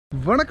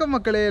வணக்கம்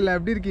மக்களே, எல்லாம்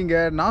எப்படி இருக்கீங்க?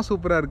 நான்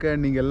சூப்பராக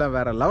இருக்கேன். நீங்கள் எல்லாம்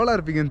வேறு லெவலாக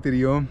இருப்பீங்கன்னு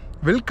தெரியும்.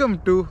 Welcome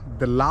to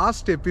the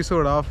last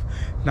episode of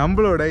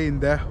நம்மளோட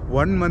இந்த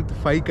 1 month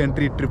 5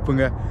 country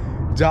ட்ரிப்புங்க.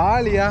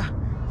 ஜாலியாக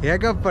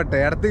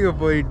ஏகப்பட்ட இடத்துக்கு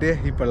போயிட்டு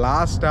இப்போ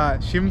லாஸ்ட்டாக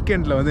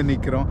ஷிம்கெண்டில் வந்து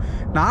நிற்கிறோம்.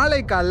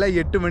 நாளை காலைல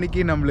 8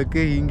 மணிக்கு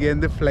நம்மளுக்கு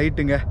இங்கேருந்து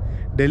ஃப்ளைட்டுங்க.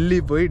 டெல்லி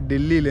போய்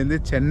டெல்லியிலேருந்து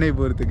சென்னை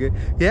போகிறதுக்கு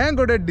ஏன்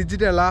கூட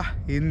டிஜிட்டலாக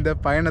இந்த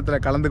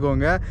பயணத்தில்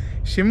கலந்துக்கோங்க.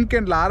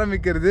 ஷிம்கெண்டில்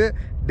ஆரம்பிக்கிறது,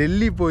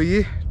 டெல்லி போய்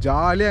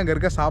ஜாலியாக அங்கே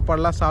இருக்க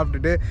சாப்பாடெலாம்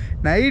சாப்பிட்டுட்டு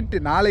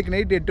நாளைக்கு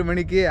நைட்டு 8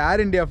 மணிக்கு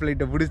ஏர் இண்டியா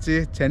ஃப்ளைட்டை பிடிச்சி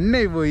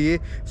சென்னை போய்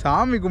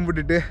சாமி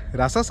கும்பிட்டுட்டு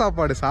ரச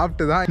சாப்பாடு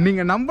சாப்பிட்டு தான்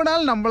நீங்கள்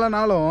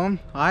நம்பலனாலும்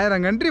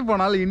 1000 கண்ட்ரி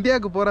போனாலும்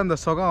இந்தியாவுக்கு போகிற அந்த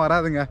சுகம்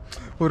வராதுங்க.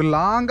 ஒரு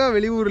லாங்காக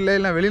வெளியூரில்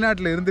இல்லை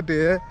வெளிநாட்டில் இருந்துட்டு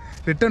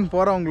ரிட்டர்ன்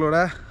போகிறவங்களோட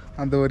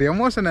அந்த ஒரு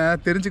எமோஷனை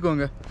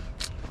தெரிஞ்சுக்கோங்க.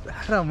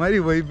 வேறு மாதிரி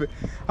வைப்பு.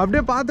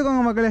 அப்படியே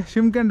பார்த்துக்கோங்க மக்களே,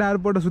 ஷிம்கெண்ட்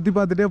ஏர்போர்ட்டை சுற்றி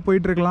பார்த்துட்டே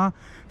போயிட்டுருக்கலாம்.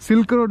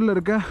 சில்க் ரோட்டில்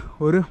இருக்க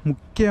ஒரு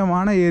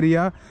முக்கியமான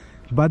ஏரியா.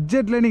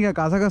 பட்ஜெட்டில் நீங்கள்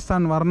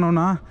கசகஸ்தான்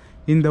வரணுன்னா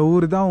இந்த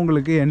ஊர் தான்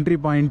உங்களுக்கு என்ட்ரி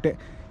பாயிண்ட்டு.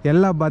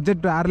 எல்லா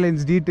பட்ஜெட்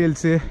ஏர்லைன்ஸ்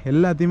டீட்டெயில்ஸு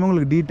எல்லாத்தையுமே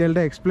உங்களுக்கு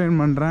டீட்டெயில்டாக எக்ஸ்பிளைன்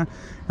பண்ணுறேன்.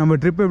 நம்ம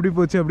ட்ரிப் எப்படி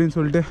போச்சு அப்படின்னு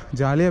சொல்லிட்டு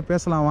ஜாலியாக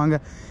பேசலாம் வாங்க.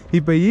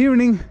 இப்போ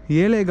ஈவினிங்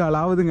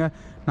 7:15 ஆகுதுங்க.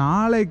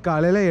 நாளை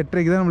காலையில்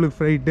 8:30 தான் நம்மளுக்கு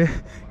ஃப்ளைட்டு.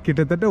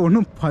 கிட்டத்தட்ட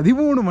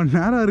 13 மணி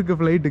நேரம் இருக்குது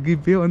ஃப்ளைட்டுக்கு.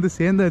 இப்போயே வந்து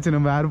சேர்ந்தாச்சு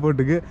நம்ம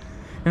ஏர்போர்ட்டுக்கு.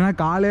 ஏன்னா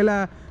காலையில்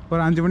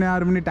ஒரு 5 மணி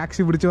 6 மணி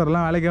டாக்ஸி பிடிச்சி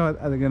வரலாம் வேலைக்கு.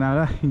 அதுக்குனால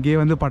இங்கேயே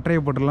வந்து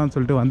பட்டறையை போட்டுடலாம்னு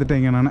சொல்லிட்டு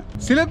வந்துட்டேங்க நான்.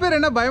 சில பேர்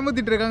என்ன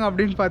பயமுத்திட்டு இருக்காங்க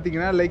அப்படின்னு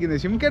பார்த்தீங்கன்னா, லைக் இந்த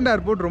ஷிம்கெண்ட்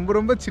ஏர்போர்ட்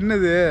ரொம்ப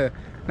சின்னது,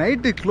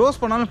 நைட்டு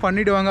க்ளோஸ் பண்ணாலும்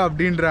பண்ணிவிடுவாங்க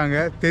அப்படின்றாங்க.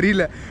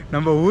 தெரியல,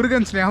 நம்ம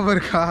ஊர்கன்ஸ் ஞாபகம்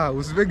இருக்கா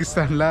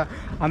உஸ்பெகிஸ்தானில்,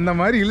 அந்த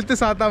மாதிரி இழுத்து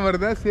சாத்தாமல்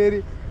இருந்தால்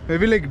சரி.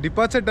 Maybe like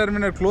departure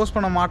terminal close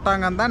பண்ண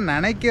மாட்டாங்கன்னு தான்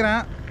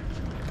நினைக்கிறேன்.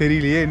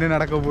 தெரியலையே என்ன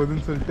நடக்க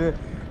போகுதுன்னு சொல்லிட்டு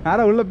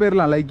நேராக உள்ளே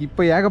போயிடலாம். லைக்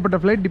இப்போ ஏகப்பட்ட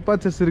ஃப்ளைட்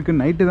டிபார்ச்சர்ஸ் இருக்குது.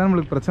 நைட்டு தான்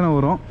நம்மளுக்கு பிரச்சனை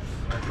வரும்.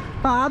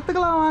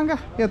 பார்த்துக்கலாம் வாங்க.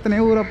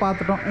 எத்தனையோ ஊரை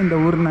பார்த்துட்டோம், இந்த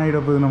ஊர் ஆகிட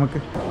போகுது நமக்கு.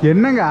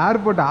 என்னங்க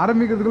ஏர்போர்ட்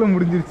ஆரம்பிக்கிறதுக்குள்ளே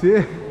முடிஞ்சிருச்சு.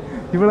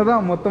 இவ்வளோ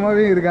தான்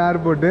மொத்தமாகவே இருக்குது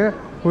ஏர்போர்ட்டு.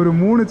 ஒரு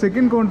 3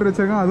 செக்இன் கவுண்டர்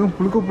வச்சுருக்கோம். அதுவும்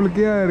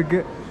புழுக்கையாக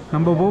இருக்குது.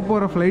 நம்ம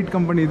போகிற ஃப்ளைட்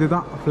கம்பெனி இது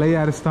தான், ஃப்ளை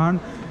ஏர்ஸ்தான்.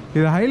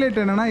 இது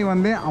ஹைலைட் என்னென்னா, இவன்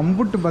வந்து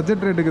அம்புட்டு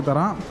பட்ஜெட் ரேட்டுக்கு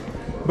தரான்.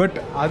 பட்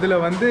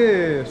அதில் வந்து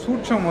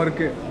சூட்சம்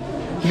இருக்குது.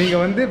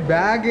 நீங்கள் வந்து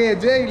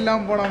பேகேஜே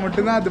இல்லாமல் போனால்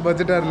மட்டும்தான் அது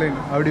பட்ஜெட் ஏர்லைன்.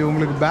 அப்படி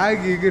உங்களுக்கு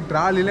பேக்கு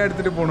ட்ராலிலாம்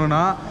எடுத்துகிட்டு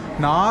போகணுன்னா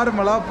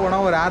நார்மலாக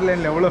போனால் ஒரு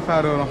ஏர்லைனில் எவ்வளோ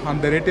ஃபேர் வரும்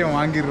அந்த ரேட்டையும்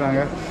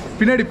வாங்கிடுறாங்க.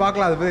 பின்னாடி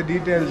பார்க்கலாம் அதை பற்றி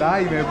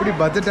டீட்டெயில்டாக. இவன் எப்படி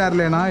பட்ஜெட்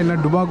ஏர்லைனா இல்லை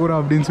டுபாகூரா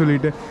அப்படின்னு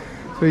சொல்லிட்டு.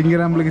 ஸோ இங்கே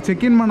நம்மளுக்கு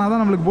செக்இன் பண்ணால்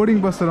தான் நம்மளுக்கு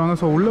போர்டிங் பாஸ் தருவாங்க.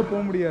 ஸோ உள்ளே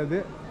போக முடியாது.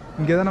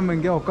 இங்கே தான் நம்ம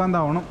இங்கே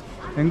உட்காந்தாகணும்.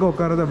 எங்கே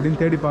உட்காருது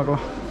அப்படின்னு தேடி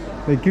பார்க்கலாம்.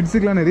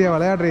 கிட்ஸுக்கெலாம் நிறைய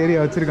விளையாடுற ஏரியா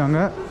வச்சுருக்காங்க.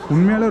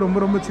 உண்மையாலே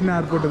ரொம்ப சின்ன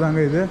ஏர்போர்ட்டு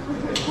தாங்க இது.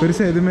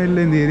 பெருசாக எதுவுமே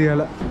இல்லை இந்த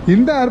ஏரியாவில்.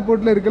 இந்த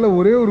ஏர்போர்ட்டில் இருக்கிற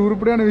ஒரே ஒரு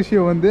உருப்படியான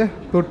விஷயம் வந்து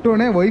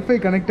தொட்டோடனே ஒய்ஃபை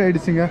கனெக்ட்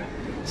ஆகிடுச்சிங்க.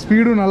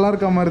 ஸ்பீடும் நல்லா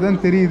இருக்க மாதிரி தான்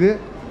தெரியுது.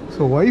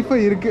 ஸோ ஒய்ஃபை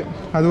இருக்குது,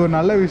 அது ஒரு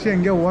நல்ல விஷயம்.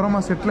 எங்கேயோ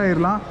ஓரமாக செட்டில்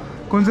ஆகிடலாம்.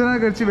 கொஞ்ச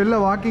நேரம் கழித்து வெளில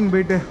வாக்கிங்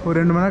போயிட்டு ஒரு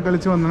 2 மணி நேரம்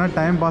கழித்து வந்தோன்னா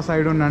டைம் பாஸ்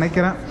ஆகிடும்னு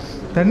நினைக்கிறேன்.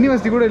 தண்ணி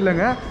வசதி கூட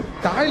இல்லைங்க.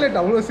 டாய்லெட்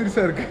அவ்வளோ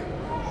சீரியஸாக இருக்குது.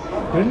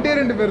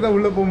 2 பேர் தான்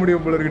உள்ளே போக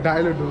முடியும் போல இருக்குது.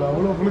 டாய்லெட் உள்ள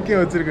அவ்வளோ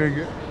புழுக்கையாக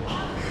வச்சுருக்காங்க.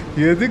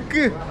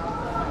 எதுக்கு?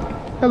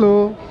 ஹலோ,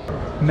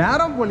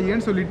 நேரம்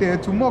போலியேன்னு சொல்லிட்டு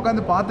சும்மா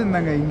உட்காந்து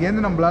பார்த்துருந்தாங்க.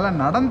 இங்கேருந்து நம்மளால்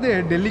நடந்து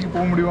டெல்லிக்கு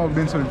போக முடியும்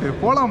அப்படின்னு சொல்லிட்டு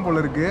போகலாம்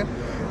போல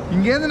இருக்குது.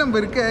 இங்கேருந்து நம்ம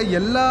இருக்க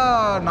எல்லா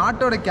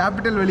நாட்டோட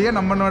கேபிட்டல் வெளியே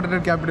நம்ம நாட்டோட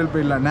கேபிட்டல்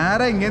போயிடலாம்.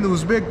 நேராக இங்கேருந்து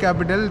உஸ்பெக்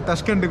கேபிட்டல்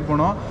தஷ்கண்டுக்கு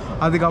போனோம்.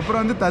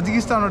 அதுக்கப்புறம் வந்து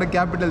தஜிகிஸ்தானோட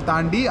கேபிட்டல்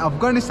தாண்டி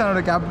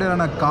ஆப்கானிஸ்தானோட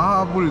கேபிட்டலான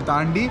காபூல்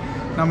தாண்டி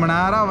நம்ம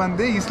நேராக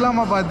வந்து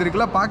இஸ்லாமாபாத்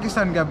இருக்குல்ல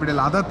பாகிஸ்தான்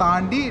கேபிட்டல், அதை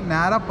தாண்டி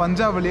நேராக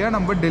பஞ்சாப் வழியாக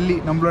நம்ம டெல்லி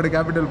நம்மளோட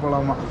கேபிட்டல்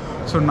போகலாமா.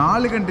 ஸோ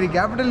 4 கண்ட்ரி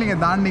கேபிட்டல்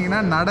நீங்கள் தாண்டிங்கன்னா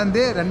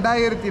நடந்தே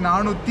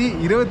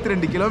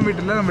 2422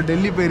 கிலோமீட்டரில் நம்ம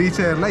டெல்லி போய்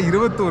ரீச் ஆகிடலாம்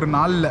 21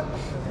 நாளில்.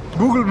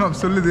 கூகுள்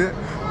மேப் சொல்லுது.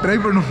 ட்ரை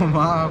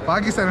பண்ணுவோமா?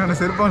 பாகிஸ்தான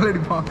செருப்பால்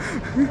அடிப்பான்.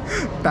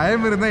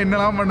 டைம் இருந்தால்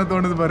என்னெல்லாம் பண்ண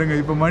தோணுது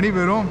பாருங்கள். இப்போ மணி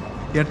வெறும்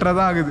 8:30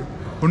 தான் ஆகுது.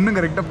 இன்னும்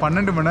கரெக்டாக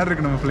 12 மணி நேரம்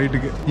இருக்குது நம்ம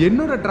ஃப்ளைட்டுக்கு.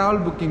 என்னோட ட்ராவல்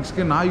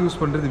புக்கிங்ஸ்க்கு நான் யூஸ்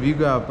பண்ணுறது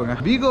வீகோ ஆப்புங்க.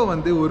 வீகோ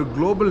வந்து ஒரு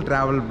குளோபல்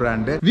ட்ராவல்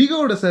பிராண்டு.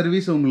 வீகோட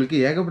சர்வீஸ் உங்களுக்கு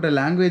ஏகப்பட்ட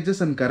லாங்குவேஜஸ்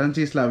அண்ட்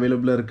கரன்சிஸில்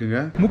அவைலபிளாக இருக்குங்க.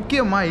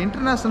 முக்கியமாக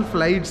இன்டர்நேஷனல்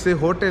ஃப்ளைட்ஸு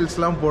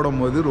ஹோட்டல்ஸ்லாம்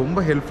போடும்போது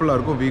ரொம்ப ஹெல்ப்ஃபுல்லாக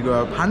இருக்கும் வீகோ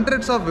app.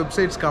 Hundreds of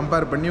websites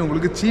compare பண்ணி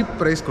உங்களுக்கு சீப்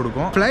ப்ரைஸ்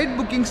கொடுக்கும். ஃப்ளைட்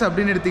புக்கிங்ஸ்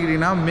அப்படின்னு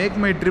எடுத்துக்கிட்டிங்கன்னா make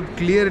my trip,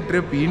 clear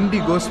trip,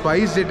 indigo,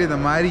 spice jet, இந்த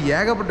மாதிரி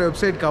ஏகப்பட்ட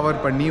வெப்சைட்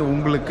கவர் பண்ணி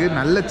உங்களுக்கு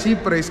நல்ல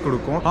சீப் ப்ரைஸ்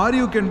கொடுக்கும். Are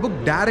you can book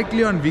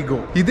directly on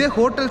வீகோ. இதே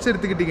ஹோட்டல்ஸ்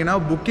எடுத்துக்கிட்டிங்கன்னா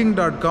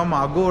booking.com,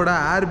 Agoda,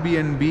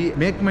 Airbnb,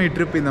 make my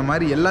trip, இந்த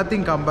மாதிரி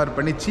எல்லாத்தையும் கம்பேர்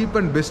பண்ணி சீப்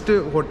அண்ட் பெஸ்ட்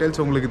ஹோட்டல்ஸ்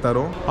உங்களுக்கு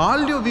தரும்.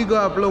 ஆல்டியோ வீகோ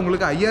ஆப்பில்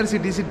உங்களுக்கு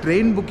ஐஆர்சிடிசி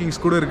ட்ரெயின் புக்கிங்ஸ்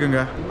கூட இருக்குங்க.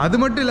 அது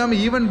மட்டும் இல்லாமல்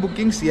ஈவென்ட்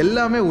புக்கிங்ஸ்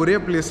எல்லாமே ஒரே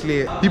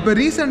பிளேஸ்லேயே. இப்போ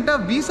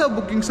ரீசெண்டாக விசா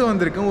புக்கிங்ஸும்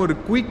வந்திருக்கு ஒரு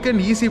குயிக்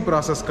அண்ட் ஈஸி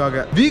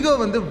ப்ராசஸ்க்காக. வீகோ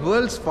வந்து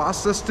வேர்ல்ட்ஸ்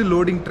ஃபாஸ்டஸ்ட்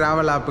லோடிங்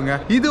டிராவல் ஆப்புங்க.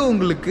 இது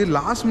உங்களுக்கு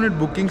லாஸ்ட் மினிட்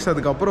புக்கிங்ஸ்,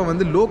 அதுக்கப்புறம்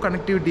வந்து லோ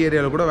கனெக்டிவிட்டி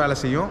ஏரியாவில் கூட வேலை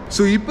செய்யும்.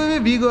 ஸோ இப்போவே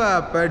வீகோ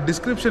ஆப்பை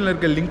டிஸ்கிரிப்ஷனில்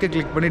இருக்க லிங்கை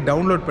கிளிக் பண்ணி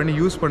டவுன்லோட் பண்ணி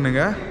யூஸ்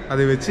பண்ணுங்க.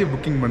 அதை வச்சு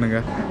புக்கிங் பண்ணுங்க.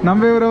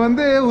 நம்ம இவரை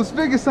வந்து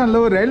உஸ்பெகிஸ்தானில்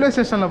ஒரு ரயில்வே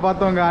ஸ்டேஷனில்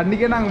பார்த்தவங்க.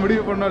 அன்றைக்கே நாங்கள்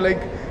முடிவு பண்ணோம்,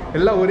 லைக்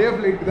எல்லாம் ஒரே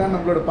ஃப்ளைட் தான்.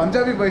 நம்மளோட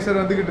பஞ்சாபி பைசர்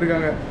வந்துக்கிட்டு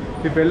இருக்காங்க.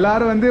 இப்போ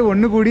எல்லோரும் வந்து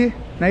ஒன்று கூடி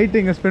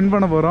நைட்டு இங்கே ஸ்பெண்ட்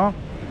பண்ண போகிறோம்.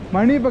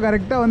 மணி இப்போ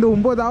கரெக்டாக வந்து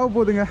 9 ஆக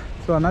போகுதுங்க.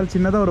 ஸோ அதனால்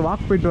சின்னதாக ஒரு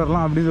வாக் போயிட்டு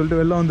வரலாம் அப்படின்னு சொல்லிட்டு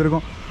வெளில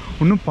வந்திருக்கோம்.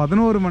 இன்னும்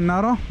 11 மணி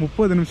நேரம்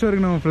 30 நிமிஷம்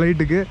இருக்குது நம்ம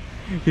ஃப்ளைட்டுக்கு.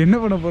 என்ன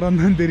பண்ண போகிறோம்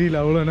தான் தெரியல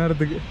அவ்வளோ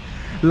நேரத்துக்கு.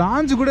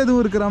 லான்ச் கூட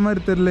எதுவும் இருக்கிற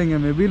மாதிரி தெரிலங்க.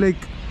 மேபி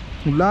லைக்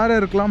உள்ளார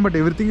இருக்கலாம். But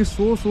every thing is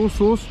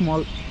so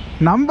small.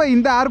 நம்ம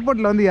இந்த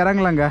ஏர்போர்ட்டில் வந்து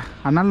இறங்கலாங்க.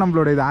 அதனால்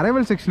நம்மளோட இது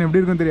அரைவல் செக்ஷன் எப்படி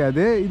இருக்குன்னு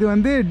தெரியாது. இது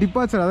வந்து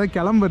டிபார்ச்சர், அதாவது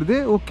கிளம்புறது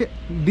ஓகே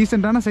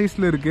டீசெண்டான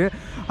சைஸில் இருக்குது.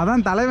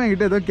 அதான் தலைவன்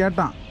கிட்ட ஏதோ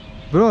கேட்டான்,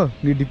 ப்ரோ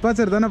நீ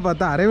டிபார்ச்சர் தானே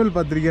பார்த்தா arrival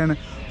பார்த்துருக்கியான்னு.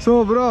 So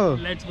bro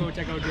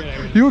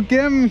you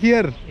came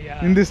here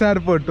in this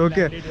airport.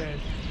 Okay,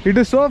 it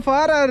is so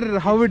far or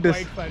how it is?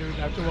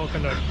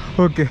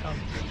 Okay,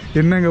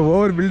 என்னங்க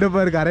ஓவர்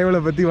பில்டப்பாக இருக்குது அரைவலை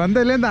பற்றி.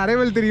 வந்ததுலேருந்து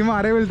அரைவல்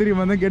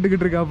தெரியுமா தான்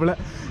கேட்டுக்கிட்டு இருக்காப்புல.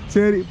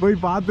 சரி போய்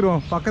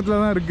பார்த்துருவோம்.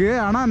 பக்கத்தில் தான் இருக்குது,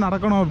 ஆனால்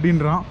நடக்கணும்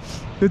அப்படின்றான்.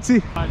 வச்சு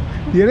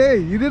ஏடே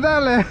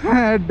இதுதான்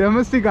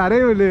டொமஸ்டிக்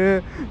அரைவல்,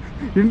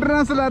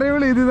 இன்டர்நேஷ்னல்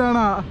அரைவல்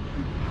இதுதானா?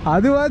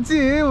 அதுவாச்சு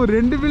ஒரு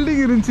 2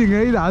 பில்டிங் இருந்துச்சுங்க.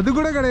 இது அது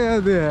கூட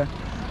கிடையாது,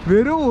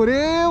 வெறும்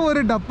ஒரே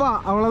ஒரு டப்பா,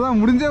 அவ்வளோதான்,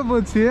 முடிஞ்சே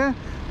போச்சு.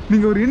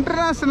 நீங்கள் ஒரு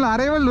இன்டர்நேஷ்னல்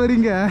அரைவல்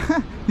வரீங்க,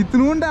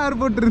 இத்தினூண்ட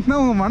ஏர்போர்ட்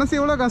இருந்தால் உங்கள் மனசு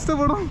எவ்வளோ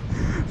கஷ்டப்படும்.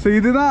 ஸோ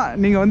இதுதான்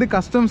நீங்கள் வந்து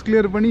கஸ்டம்ஸ்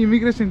கிளியர் பண்ணி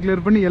இமிக்ரேஷன்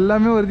கிளியர் பண்ணி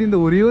எல்லாமே வருது இந்த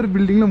ஒரே ஒரு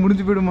பில்டிங்கில்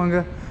முடிஞ்சு போயிடுவாங்க.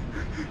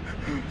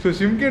 ஸோ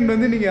ஷிம்கெண்ட்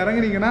வந்து நீங்கள்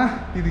இறங்குனீங்கன்னா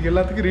இதுக்கு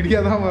எல்லாத்துக்கும்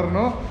ரெடியாக தான்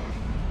வரணும்.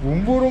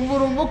 ரொம்ப ரொம்ப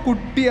ரொம்ப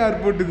குட்டி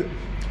ஏர்போர்ட் இது.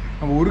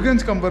 நம்ம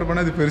உருகன்ஸ் கம்பேர்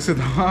பண்ணால் அது பெருசு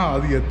தான்,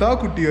 அது எத்தா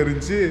குட்டியாக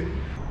இருந்துச்சு.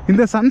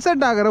 இந்த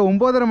சன்செட் ஆகிற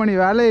 9:30 மணி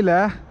வேலையில்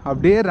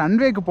அப்படியே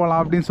ரன்வேக்கு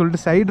போகலாம் அப்படின்னு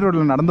சொல்லிட்டு சைடு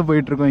ரோட்டில் நடந்து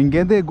போயிட்டுருக்கோம்.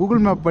 இங்கேருந்து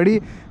கூகுள் மேப் படி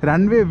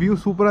ரன்வே வியூ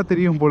சூப்பராக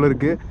தெரியும் போல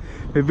இருக்குது.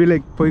 மேபி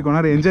லைக் போய் கொஞ்ச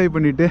நேரம் என்ஜாய்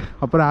பண்ணிவிட்டு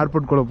அப்புறம்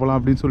ஏர்போர்ட் போகலாம்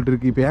அப்படின்னு சொல்லிட்டு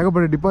இருக்குது. இப்போ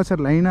ஏகப்பட்ட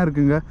டிபார்ச்சர் லைனாக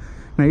இருக்குங்க,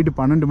 நைட்டு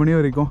 12 மணி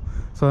வரைக்கும்.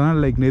 ஸோ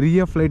அதனால் லைக்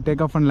நிறைய flight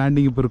take off and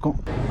landing இப்போ இருக்கும்.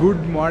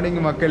 குட் மார்னிங்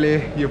மக்களே,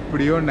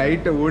 எப்படியோ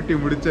நைட்டை ஓட்டி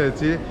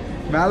முடிச்சாச்சு.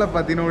 மேலே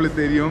பார்த்தீங்கன்னா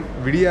உங்களுக்கு தெரியும்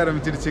விடிய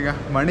ஆரம்பிச்சிருச்சுங்க.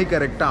 மணி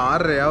கரெக்டாக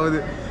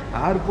 6:30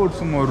 ஏர்போர்ட்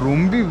சும்மா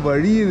ரொம்ப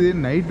வழியுது.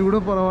 நைட்டு கூட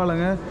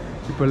பரவாயில்லைங்க.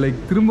 இப்போ லைக்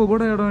திரும்ப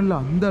கூட இடம் இல்லை,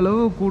 அந்த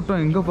அளவு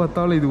கூட்டம் எங்கே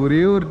பார்த்தாலும். இது ஒரே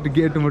ஒரு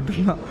கேட்டு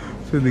மட்டும்தான்.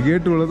 ஸோ இந்த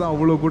கேட்டுக்குள்ளே தான்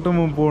அவ்வளோ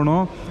கூட்டமும்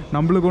போனோம்.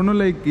 நம்மளுக்கு ஒன்றும்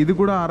லைக் இது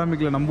கூட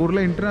ஆரம்பிக்கல. நம்ம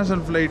ஊரில்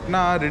இன்டர்நேஷ்னல்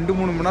ஃப்ளைட்னா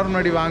 2-3 மணி நேரம்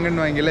முன்னாடி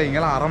வாங்கன்னு வாங்கல,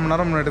 இங்கெல்லாம் அரை மணி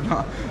நேரம் முன்னாடி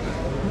தான்.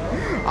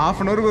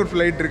 ½ அன் ஹவருக்கு ஒரு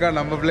ஃப்ளைட் இருக்கா.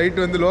 நம்ம ஃப்ளைட்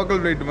வந்து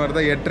லோக்கல் ஃப்ளைட் மாதிரி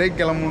தான். 8:30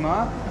 கிளம்புனா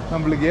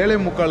நம்மளுக்கு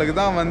 7:45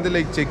 தான் வந்து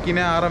லைக்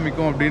செக்கினே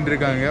ஆரம்பிக்கும் அப்படின்ட்டு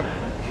இருக்காங்க.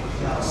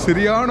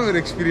 சரியான ஒரு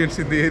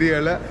எக்ஸ்பீரியன்ஸ் இந்த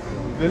ஏரியாவில்.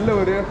 வெளில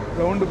ஒரு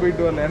ரவுண்டு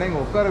போயிட்டு வரல, ஏன்னா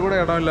இங்கே உட்கார கூட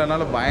இடம் இல்லை,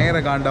 அதனால பயங்கர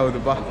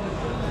காண்டாகுதுப்பா.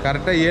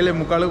 கரெக்டாக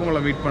 7:45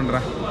 உங்களை மீட்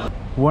பண்ணுறேன்.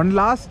 ஒன்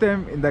லாஸ்ட்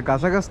டைம் இந்த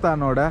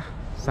கசகஸ்தானோட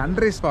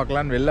சன்ரைஸ்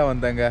பார்க்கலான்னு வெளில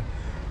வந்தேங்க.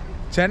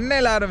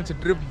 சென்னையில் ஆரம்பிச்ச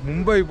ட்ரிப்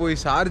மும்பை போய்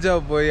ஷார்ஜா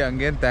போய்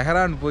அங்கேருந்து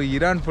தெஹரான் போய்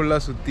ஈரான்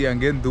ஃபுல்லாக சுற்றி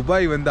அங்கேருந்து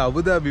துபாய் வந்து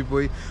அபுதாபி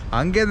போய்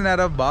அங்கேருந்து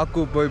நேராக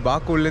பாக்கு போய்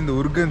பாக்குலேருந்து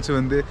உர்கன்ஸ்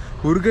வந்து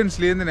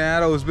உர்கன்ஸ்லேருந்து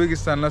நேராக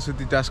உஸ்பெகிஸ்தான்லாம்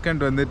சுற்றி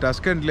டஷ்கண்ட் வந்து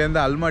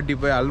டஷ்கண்ட்லேருந்து அல்மாட்டி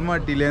போய்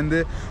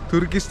அல்மாட்டிலேருந்து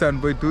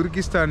துர்கிஸ்தான் போய்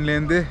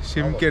துர்கிஸ்தான்லேருந்து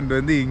ஷிம்கெண்ட்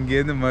வந்து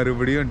இங்கேருந்து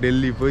மறுபடியும்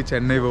டெல்லி போய்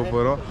சென்னை போக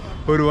போகிறோம்.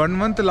 ஒரு 1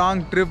 மந்த்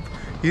லாங் ட்ரிப்.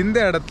 இந்த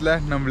இடத்துல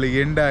நம்மளுக்கு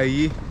எண்ட்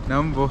ஆகி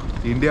நம்ம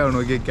இந்தியாவை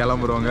நோக்கி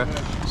கிளம்புறோங்க.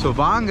 ஸோ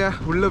வாங்க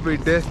உள்ளே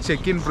போயிட்டு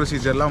செக்இன்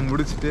ப்ரொசீஜர்லாம்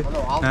முடிச்சுட்டு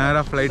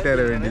நேராக ஃப்ளைட்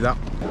ஏற வேண்டியதான்.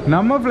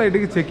 நம்ம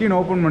ஃப்ளைட்டுக்கு செக்இன்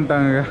ஓப்பன்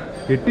பண்ணிட்டாங்க.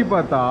 எட்டி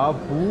பார்த்தா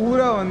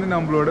பூரா வந்து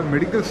நம்மளோட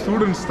மெடிக்கல்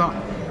ஸ்டூடெண்ட்ஸ் தான்.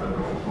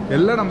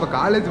 எல்லாம் நம்ம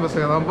காலேஜ்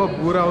பசங்க தான்ப்பா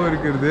பூராவும்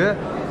இருக்கிறது.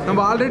 நம்ம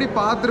ஆல்ரெடி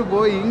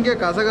பார்த்துருப்போம் இங்கே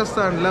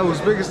கசகஸ்தானில்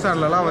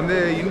உஸ்பெகிஸ்தான்லலாம் வந்து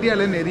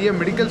இந்தியாவில் நிறைய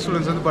மெடிக்கல்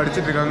ஸ்டூடெண்ட்ஸ் வந்து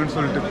படிச்சுட்டு இருக்காங்கன்னு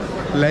சொல்லிட்டு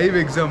லைவ்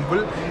எக்ஸாம்பிள்.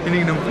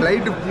 இன்றைக்கி நம்ம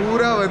ஃப்ளைட்டு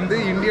பூரா வந்து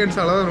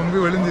இந்தியன்ஸால் தான் ரொம்ப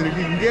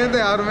வெளிஞ்சிருக்கு. இங்கேருந்து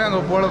யாருமே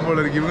அங்கே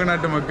போல இருக்குது இவங்க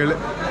நாட்டு மக்கள்.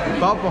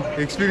 பார்ப்போம்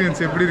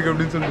எக்ஸ்பீரியன்ஸ் எப்படி இருக்குது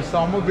அப்படின்னு சொல்லிட்டு.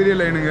 செம்ம பெரிய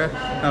லைனுங்க.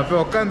 நான்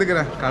போய்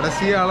உட்காந்துக்கிறேன்.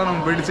 கடைசியால்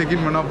நம்ம போய்ட்டு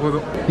செக்இன் பண்ணால்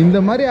போதும்.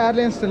 இந்த மாதிரி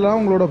ஏர்லைன்ஸ்லாம்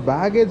உங்களோட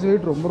பேகேஜ்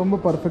வெயிட் ரொம்ப ரொம்ப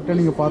பர்ஃபெக்டாக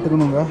நீங்கள்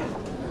பார்த்துக்கணுங்க.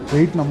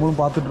 வெயிட் நம்மளும்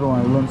பார்த்துட்ருவோம்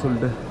எவ்வளோன்னு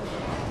சொல்லிட்டு.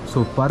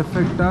 ஸோ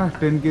பர்ஃபெக்டாக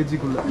 10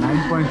 kgக்குள்ளே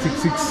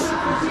 9.66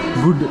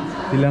 குட்.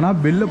 இல்லைனா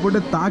பெல்லை போட்டு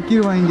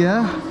தாக்கிடுவாங்க.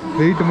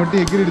 வெயிட்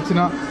மட்டும்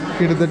எகிரிடுச்சுன்னா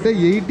கிட்டத்தட்ட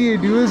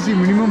 $88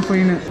 மினிமம்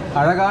ஃபைனு.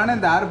 அழகான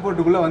இந்த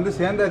ஏர்போர்ட்டுக்குள்ளே வந்து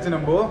சேர்ந்தாச்சு.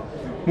 நம்ம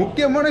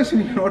முக்கியமான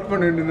விஷயம் நீங்கள் நோட்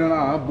பண்ண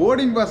வேண்டியதுன்னா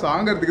போர்டிங் பாஸ்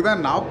வாங்குறதுக்கு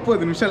தான் 40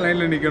 நிமிஷம்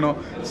லைனில் நிற்கணும்.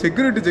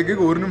 செக்யூரிட்டி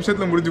செக்குக்கு 1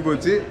 நிமிஷத்தில் முடிஞ்சு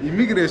போச்சு.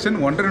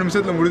 இமிக்ரேஷன் 1.5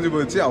 நிமிஷத்தில் முடிஞ்சு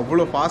போச்சு.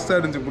 அவ்வளோ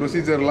ஃபாஸ்ட்டாக இருந்துச்சு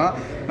ப்ரொசீஜர்லாம்.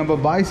 நம்ம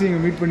பாய்ஸ்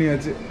இங்கே மீட்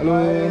பண்ணியாச்சு. ஹலோ,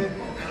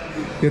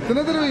 எத்தனை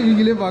தடவை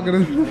இவங்களே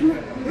பார்க்குறது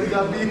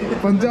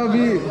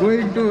பஞ்சாபி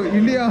கோயிங் டு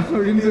இந்தியா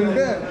அப்படின்னு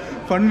சொல்லிட்டு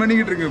ஃபன்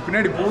பண்ணிக்கிட்டு இருக்கு.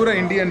 பின்னாடி பூரா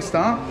இந்தியன்ஸ்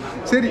தான்.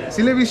 சரி,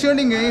 சில விஷயம்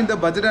நீங்கள் இந்த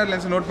பட்ஜெட்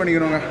ஏர்லைன்ஸ் நோட்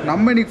பண்ணிக்கிறோங்க.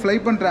 நம்ம இன்னைக்கு ஃப்ளை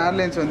பண்ணுற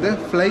ஏர்லைன்ஸ் வந்து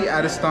ஃப்ளை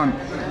அரிஸ்தான்.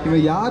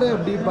 இவன் யார்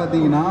அப்படின்னு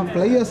பார்த்தீங்கன்னா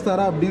ஃப்ளை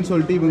அஸ்தாரா அப்படின்னு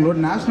சொல்லிட்டு இவங்களோட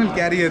நேஷ்னல்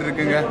கேரியர்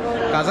இருக்குங்க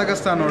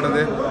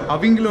கசகஸ்தானோடது.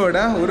 அவங்களோட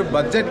ஒரு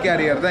பட்ஜெட்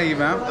கேரியர் தான்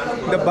இவன்.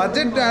 இந்த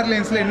பட்ஜெட்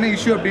ஏர்லைன்ஸில் என்ன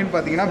இஷ்யூ அப்படின்னு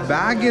பார்த்தீங்கன்னா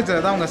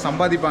பேகேஜில் தான் அவங்க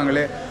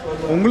சம்பாதிப்பாங்களே.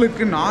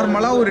 உங்களுக்கு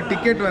நார்மலாக ஒரு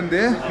டிக்கெட்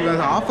வந்து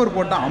இவன் ஆஃபர்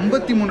போட்டால்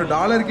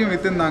 $53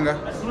 விற்றுருந்தாங்க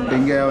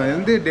இங்கே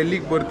வந்து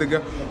டெல்லிக்கு போகிறதுக்கு.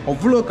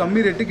 அவ்வளோ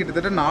கம்மி ரேட்டு,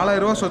 கிட்டத்தட்ட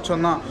 $4000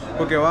 சொச்சம் தான்,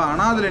 ஓகேவா.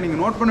 ஆனால் அதில்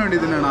நீங்கள் நோட் பண்ண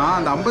வேண்டியது என்னென்னா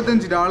அந்த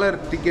 $55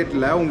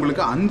 டிக்கெட்டில்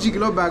உங்களுக்கு 5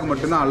 கிலோ பேக்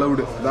மட்டும்தான்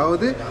அலவுடு.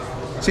 அதாவது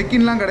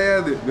செக்இன்லாம்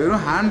கிடையாது,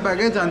 வெறும் ஹேண்ட்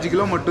பேக்கேஜ் 5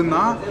 கிலோ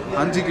மட்டும்தான்.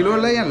 5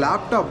 கிலோவில் என்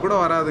லேப்டாப் கூட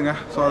வராதுங்க.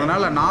 ஸோ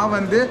அதனால் நான்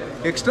வந்து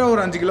எக்ஸ்ட்ரா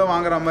ஒரு 5 கிலோ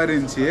வாங்குற மாதிரி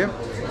இருந்துச்சு.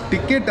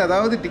 டிக்கெட்,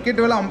 அதாவது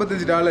டிக்கெட் விலை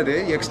 $55,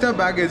 எக்ஸ்ட்ரா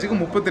பேக்கேஜுக்கு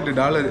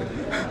 $38.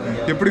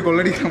 எப்படி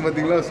கொள்ளடிக்கிறோம்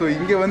பார்த்தீங்களா? ஸோ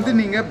இங்கே வந்து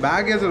நீங்கள்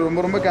பேக்கேஜ்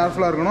ரொம்ப ரொம்ப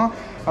கேர்ஃபுல்லாக இருக்கணும்.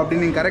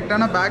 அப்படி நீங்கள்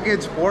கரெக்டான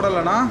பேக்கேஜ்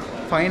போடலைன்னா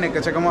ஃபைன்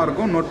எக்கச்சக்கமாக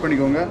இருக்கும். நோட்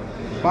பண்ணிக்கோங்க.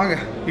 வாங்க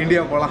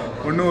இந்தியா போகலாம்.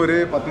 இன்னும் ஒரு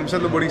 10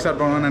 நிமிஷத்தில் போர்டிங்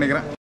ஸ்டார்ட் பண்ணலாம்னு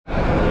நினைக்கிறேன்.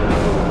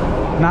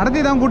 நடத்தி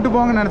தான் கூப்பிட்டு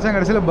போவாங்கன்னு நினச்சேன்.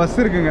 கடைசியில் பஸ்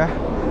இருக்குங்க,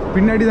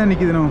 பின்னாடி தான்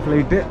நிற்கிது நம்ம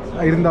ஃப்ளைட்டு.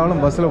 இருந்தாலும்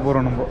பஸ்ஸில்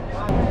போகிறோம் நம்ம.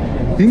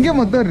 இங்கே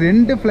மொத்தம்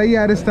 2 ஃப்ளை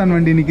ஆரிஸ்தான்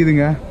வண்டி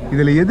நிற்கிதுங்க.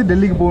 இதில் எது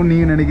டெல்லிக்கு போகணும்னு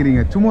நீங்கள்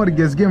நினைக்கிறீங்க? சும்மா ஒரு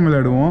கெஸ் கேம்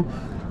விளையாடுவோம்.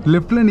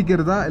 லெஃப்ட்டில்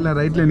நிற்கிறதா இல்லை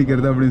ரைட்டில்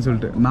நிற்கிறதா அப்படின்னு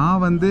சொல்லிட்டு.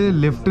 நான் வந்து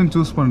லெஃப்ட்டுன்னு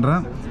சூஸ்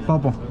பண்ணுறேன்.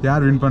 பார்ப்போம்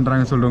யார் வின்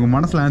பண்ணுறாங்க சொல்கிறவங்க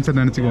மனசில் ஆன்சர்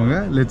நினச்சிக்கோங்க.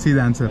 Let's see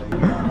the answer.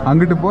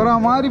 அங்கிட்டு போகிற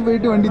மாதிரி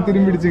போயிட்டு வண்டி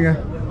திரும்பிடுச்சுங்க.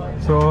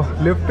 ஸோ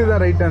லெஃப்ட்டு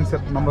தான் ரைட்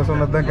ஆன்சர். நம்ம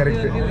சொன்னது தான்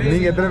கரெக்டு.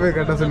 நீங்கள் எத்தனை பேர்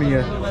கரெக்டாக சொன்னீங்க?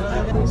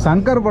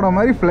 சங்கர் படம்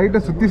மாதிரி ஃப்ளைட்டை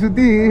சுற்றி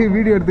சுற்றி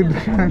வீடியோ எடுத்துகிட்டு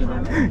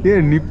இருக்காங்க.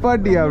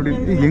 நிப்பாட்டியா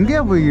அப்படின்னு.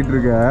 எங்கேயா போய்கிட்டு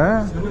இருக்க?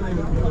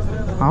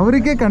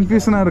 அவருக்கே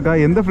கன்ஃபியூஷனாக இருக்கா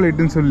எந்த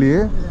ஃப்ளைட்டுன்னு சொல்லி.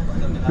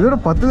 இதோட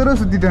 10 தடவை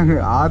சுற்றிட்டாங்க.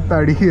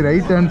 ஆத்தாடி.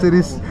 ரைட் ஆன்சர்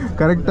இஸ்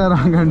கரெக்டாக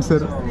ராங்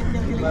ஆன்சர்.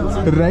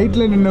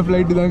 ரைட்டில் நின்ன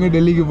ஃப்ளைட்டு தாங்க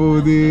டெல்லிக்கு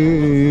போகுது.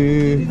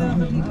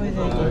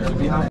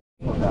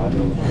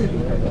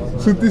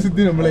 சுற்றி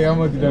சுற்றி நம்மளை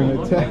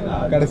ஏமாற்றிட்டாங்க.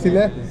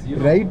 கடைசியில்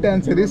right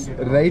answer is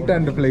right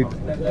hand flight.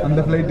 அந்த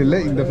ஃப்ளைட் இல்லை,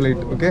 இந்த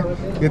ஃப்ளைட். ஓகே,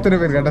 எத்தனை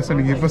பேர் கரெக்டாக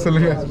சொன்னீங்க இப்போ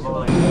சொல்லுங்கள்.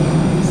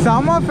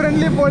 செம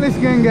ஃப்ரெண்ட்லி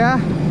போலீஸ்க்கு இங்கே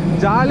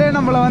ஜாலியாக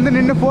நம்மளை வந்து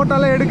நின்று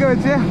ஃபோட்டோலாம் எடுக்க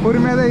வச்சு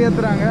பொறுமையாக தான்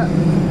ஏற்றுறாங்க.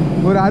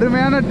 ஒரு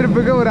அருமையான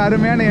ட்ரிப்புக்கு ஒரு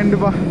அருமையான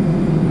எண்டுப்பா.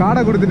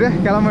 காடை கொடுத்துட்டு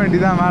கிளம்ப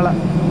வேண்டியதான் மேலே.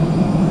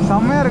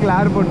 செம்மையாக இருக்குல்ல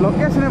ஏர்போர்ட்.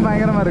 லொக்கேஷனே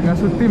பயங்கரமாக இருக்குங்க.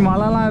 சுற்றி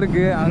மழைலாம்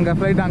இருக்குது. அங்கே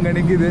ஃப்ளைட் அங்கே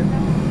நிற்கிது.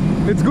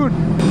 It's good.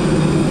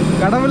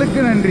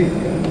 கடவுளுக்கு நன்றி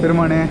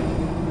பெருமானே.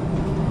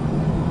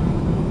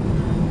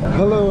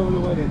 ஹலோ.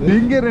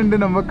 இங்கே 2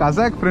 நம்ம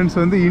கசாக் ஃப்ரெண்ட்ஸ்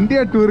வந்து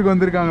இந்தியா டூருக்கு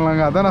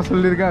வந்திருக்காங்களாங்க. அதான் நான்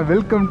சொல்லியிருக்கேன்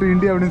வெல்கம் டு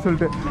இந்தியா அப்படின்னு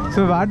சொல்லிட்டு.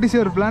 So what is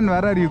your plan?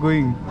 Where are you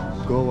going?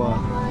 Goa.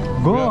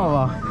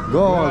 கோவாவா?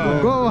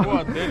 Goa.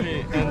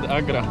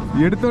 Agra.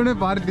 எடுத்தோடனே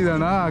பார்ட்டி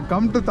தானா?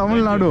 Come to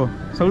Tamil Nadu,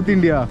 south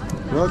India.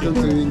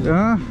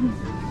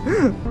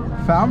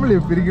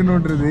 ஃபேமிலியை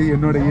பிரிக்கணுன்றது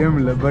என்னோட ஏம்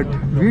இல்லை. பட்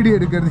வீடியோ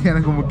எடுக்கிறது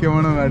எனக்கு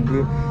முக்கியமான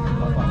மேட்ரு.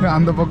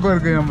 அந்த பக்கம்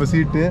இருக்குது நம்ம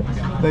சீட்டு.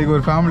 லைக்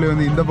ஒரு ஃபேமிலி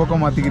வந்து இந்த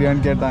பக்கம்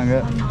மாற்றிக்கிறியான்னு கேட்டாங்க.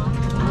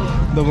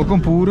 இந்த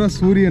பக்கம் பூரா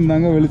சூரியன்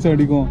தாங்க வெளிச்சம்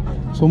அடிக்கும்.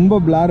 ரொம்ப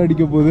பிளார்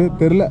அடிக்க போகுது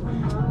தெரில.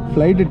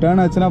 ஃப்ளைட்டு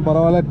டேர்ன் ஆச்சுன்னா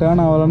பரவாயில்ல,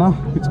 டேர்ன் ஆகலைன்னா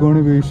இட்ஸ்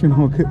கோன் பி இஷ்யூ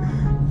நமக்கு.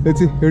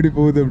 வச்சு எப்படி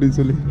போகுது அப்படின்னு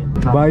சொல்லி.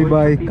 பாய்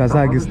பாய்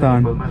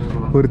கசாகிஸ்தான்.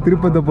 ஒரு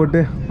திருப்பத்தை போட்டு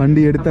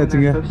வண்டி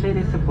எடுத்தாச்சுங்க.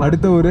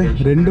 அடுத்த ஒரு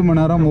 2 மணி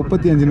நேரம்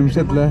 35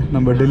 நிமிஷத்தில்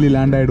நம்ம டெல்லி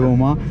லேண்ட்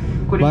ஆகிடுவோமா.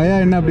 பயா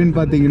என்ன அப்படின்னு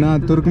பார்த்தீங்கன்னா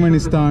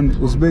துர்க்மெனிஸ்தான்,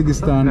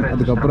 உஸ்பெகிஸ்தான்,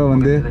 அதுக்கப்புறம்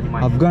வந்து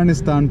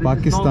ஆப்கானிஸ்தான்,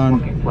 பாகிஸ்தான்,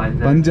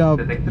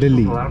 பஞ்சாப்,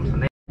 டெல்லி.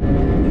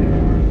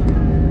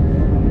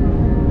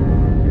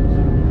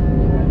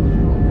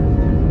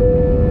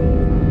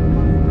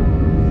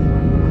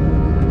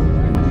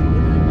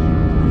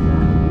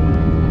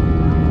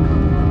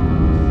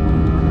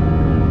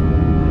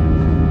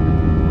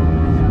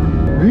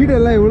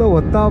 வீடெல்லாம் இவ்வளோ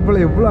ஒத்தாப்பில்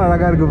எவ்வளோ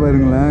அழகாக இருக்குது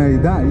பாருங்களேன்.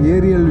 இதுதான்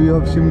ஏரியல் வியூ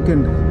ஆஃப்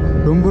ஷிம்கண்ட்.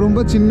 ரொம்ப ரொம்ப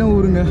சின்ன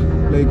ஊருங்க.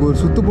 லைக் ஒரு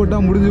சுற்று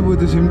போட்டால் முடிஞ்சு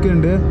போச்சு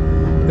ஷிம்கண்டு.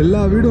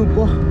 எல்லா வீடும்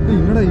இப்போ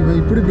என்னடா இவன்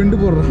இப்படி பெண்டு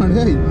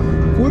போடுறானே,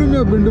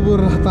 பொறுமையாக பெண்டு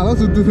போடுறான், தலை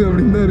சுற்றுது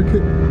அப்படின்னு தான்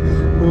இருக்குது.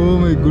 Oh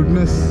my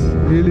goodness,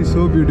 really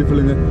so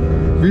பியூட்டிஃபுல்லுங்க.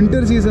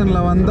 Winter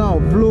சீசனில் வந்தால்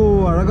அவ்வளோ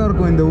அழகாக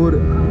இருக்கும் இந்த ஊர்.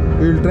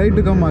 We will try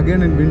to come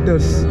again in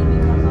winters.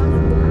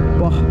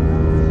 பா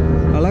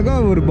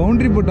அழகாக ஒரு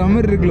பவுண்ட்ரி போட்ட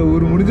மாதிரி இருக்குல்ல.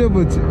 ஊர் முடிஞ்சே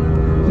போச்சு.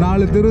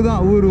 4 தெரு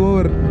தான், ஊர்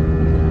ஓவர்.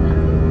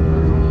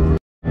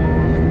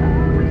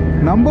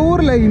 நம்ம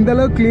ஊரில்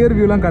இந்தளவுக்கு கிளியர்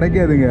வியூலாம்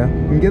கிடைக்காதுங்க.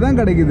 இங்கே தான்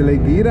கிடைக்கிது.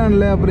 லைக்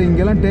ஈரானில் அப்புறம்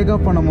இங்கெல்லாம் டேக்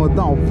ஆஃப் பண்ணும் போது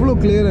தான் அவ்வளோ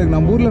கிளியராக இருக்குது.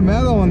 நம்ம ஊரில்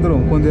மேகம்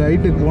வந்துடும் கொஞ்சம்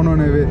ஹைட்டுக்கு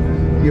போனோன்னே.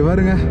 இங்கே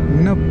பாருங்க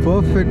இன்னும்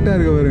பர்ஃபெக்டாக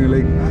இருக்க பாருங்க.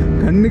 லைக்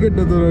கண்ணு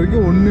கெட்ட தூரம்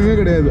வரைக்கும் ஒன்றுமே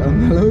கிடையாது.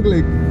 அந்த அளவுக்கு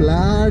லைக்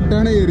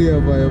ஃப்ளாட்டான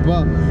ஏரியாப்பா. எப்பா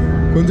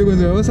கொஞ்சம்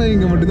விவசாயம்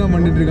இங்கே மட்டும்தான்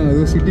பண்ணிட்டு இருக்காங்க.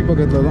 அதுவும் சிட்டி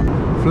பக்கத்தில் தான்.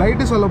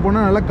 ஃப்ளைட்டு சொல்ல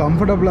போனால் நல்லா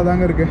கம்ஃபர்டபுளாக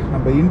தாங்க இருக்குது.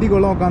 நம்ம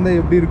இண்டிகோலாம் உட்காந்தா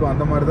எப்படி இருக்கும்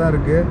அந்த மாதிரி தான்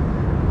இருக்குது.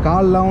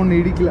 கால்லாம் ஒன்றும்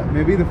இடிக்கல.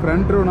 மேபி இது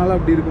ஃப்ரண்ட் ரோனால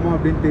அப்படி இருக்குமா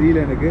அப்படின்னு தெரியல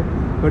எனக்கு.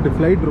 பட்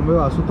ஃப்ளைட் ரொம்பவே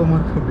அசுத்தமாக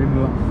இருக்குது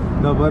அப்படின்லாம்.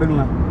 இந்த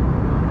பாருங்களேன்,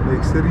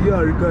 லைக் சரியாக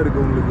அழுக்காக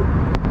இருக்குது. உங்களுக்கு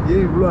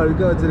ஏன் இவ்வளோ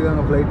அழுக்காக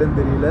வச்சுருக்காங்க ஃப்ளைட்டுன்னு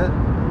தெரியல.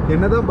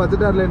 என்ன தான்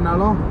பட்ஜெட்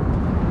ஆகலைன்னாலும்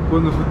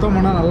கொஞ்சம் சுத்தம்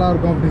பண்ணால்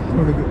நல்லாயிருக்கும் அப்படின்னு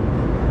தோணுது.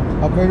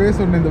 அப்போவே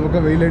சொன்னேன் இந்த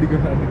பக்கம் வெயில்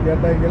அடிக்கணும்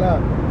கேட்டாங்களா.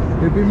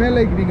 எப்பயுமே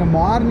லைக் நீங்கள்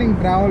மார்னிங்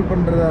ட்ராவல்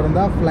பண்ணுறதா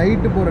இருந்தால்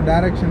ஃப்ளைட்டு போகிற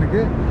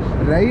டேரெக்ஷனுக்கு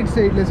ரைட்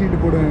சைடில் சீட்டு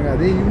போடுவாங்க.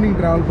 அதே ஈவினிங்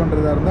ட்ராவல்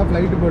பண்ணுறதா இருந்தால்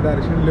ஃப்ளைட்டு போகிற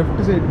டேரெக்ஷன்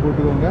லெஃப்ட் சைடு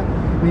போட்டுக்கோங்க.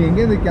 நீங்கள்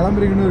எங்கேருந்து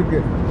கிளம்புறீங்கன்னு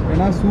இருக்குது.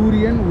 ஏன்னா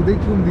சூரியன்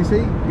உதைக்கும்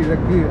திசை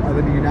கிழக்கு. அதை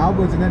நீங்கள்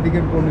ஞாபகம் வச்சு தான்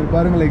டிக்கெட் போடணும்.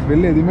 பாருங்கள் லைக்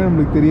வெளில எதுவுமே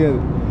நம்மளுக்கு தெரியாது.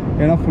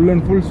 ஏன்னா ஃபுல்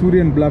அண்ட் ஃபுல்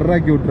சூரியன்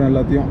பிளர்ராக்கி விட்டுரும்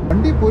எல்லாத்தையும்.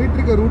 வண்டி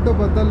போயிட்டுருக்க ரூட்டை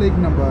பார்த்தா லைக்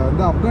நம்ம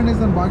வந்து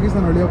ஆப்கானிஸ்தான்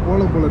பாகிஸ்தான் வழியாக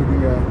போல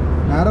இருக்குங்க.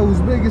 நேராக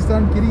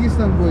உஸ்பெகிஸ்தான்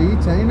கிர்கிஸ்தான் போய்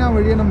சைனா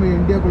வழியாக நம்ம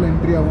இந்தியாவுக்குள்ளே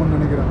என்ட்ரி ஆகும்னு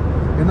நினைக்கிறேன்.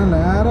 ஏன்னா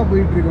நேராக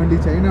போயிட்டுருக்க வண்டி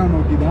சைனா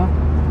நோக்கி தான்.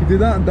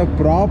 இதுதான் இந்த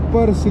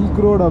ப்ராப்பர் சில்க்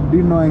ரோடு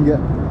அப்படின்னுவாங்க.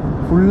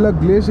 ஃபுல்லாக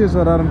கிளேஷியர்ஸ்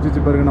வர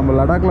ஆரம்பிச்சிச்சு பாருங்கள். நம்ம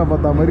லடாக்கில்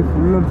பார்த்தா மாதிரி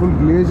full and full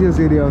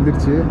glaciers area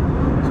வந்துடுச்சு.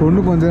 ஸோ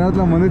இன்னும் கொஞ்சம்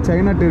நேரத்தில் நம்ம வந்து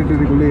சைனா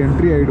டெரிட்டரிக்குள்ளே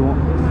என்ட்ரி ஆகிடுவோம்.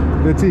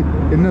 வச்சு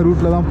என்ன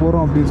ரூட்டில் தான்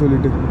போகிறோம் அப்படின்னு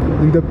சொல்லிட்டு.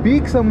 இந்த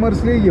பீக்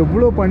சம்மர்ஸ்லேயே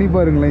எவ்வளோ பனி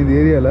பாருங்களேன் இந்த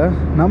ஏரியாவில்.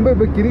 நம்ம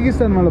இப்போ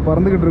கிர்கிஸ்தான் மேலே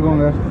பறந்துக்கிட்டு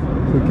இருக்கோங்க.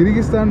 ஸோ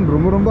கிர்கிஸ்தான்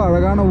ரொம்ப ரொம்ப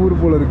அழகான ஊர்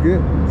போல் இருக்குது.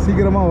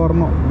 சீக்கிரமாக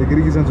வரணும் இந்த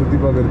கிர்கிஸ்தான் சுற்றி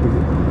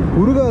பார்க்குறதுக்கு.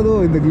 உருகாதோ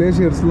இந்த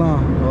கிளேஷியர்ஸ்லாம்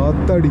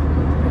ஆத்தாடி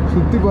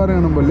சுற்றி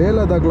பாருங்கள். நம்ம லே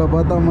லடாக்கில்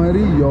பார்த்தா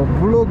மாதிரி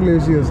எவ்வளோ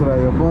கிளேஷியர்ஸ்ரா.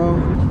 எப்போ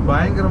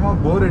பயங்கரமாக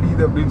போர்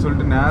அடிக்குது அப்படின்னு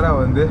சொல்லிட்டு நேராக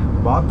வந்து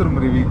பாத்ரூம்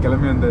ரிவ்யூ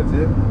கிளம்பி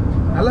வந்தாச்சு.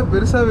 நல்லா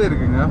பெருசாகவே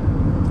இருக்குங்க.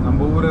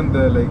 நம்ம ஊர்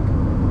இந்த லைக்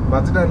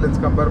பட்ஜெட்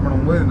ஏர்லைன்ஸ் கம்பேர்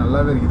பண்ணும்போது இது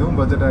நல்லாவே இருக்குது. இதுவும்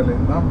பட்ஜெட்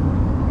ஏர்லைன் தான்.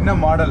 என்ன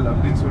மாடல்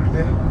அப்படின்னு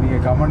சொல்லிட்டு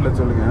நீங்கள் கமெண்டில்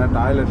சொல்லுங்கள். ஏன்னா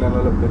டாய்லெட்லாம்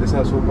நல்லா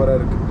பெருசாக சூப்பராக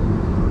இருக்குது.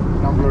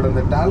 நம்மளோட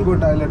இந்த டால்கோ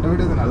டாய்லெட்டை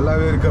விட இது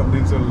நல்லாவே இருக்குது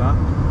அப்படின்னு சொல்லலாம்.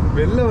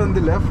 வெளில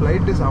வந்துல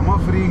ஃப்ளைட்டு செம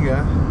ஃப்ரீங்க.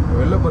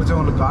 வெளில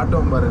பறிச்சவங்களுக்கு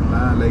காட்டும்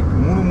பாருங்களேன். லைக்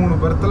மூணு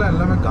பர்த்தெல்லாம்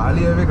எல்லாமே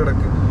காலியாகவே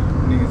கிடக்கு.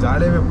 நீங்கள்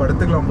ஜாலியாகவே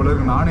படுத்துக்கலாம் போல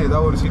இருக்கு. நானும்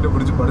ஏதாவது ஒரு சீட்டை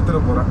பிடிச்சி படுத்துட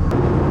போகிறேன்.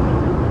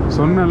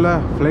 சொன்னேன்ல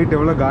ஃப்ளைட்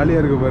எவ்வளோ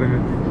காலியாக இருக்குது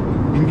பாருங்கள்.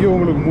 இங்கேயும்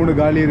உங்களுக்கு 3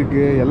 காலி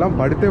இருக்குது. எல்லாம்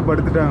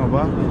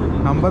படுத்துட்டாங்கப்பா.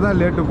 நம்ம தான்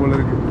லேட்டு போல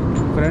இருக்குது.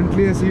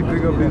 ஃப்ரண்ட்லேயே சீட்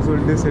இருக்குது அப்படின்னு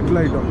சொல்லிட்டு செட்டில்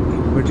ஆகிட்டோம்.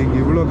 பட் இங்கே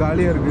இவ்வளோ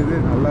காலியாக இருக்குது.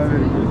 நல்லாவே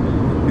இருக்குது.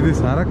 இது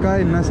சரக்கா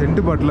இல்லைன்னா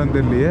சென்ட் பாட்டிலான்னு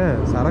தெரியலையே.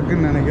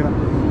 சரக்குன்னு நினைக்கிறேன்.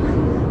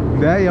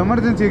 இந்த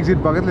எமர்ஜென்சி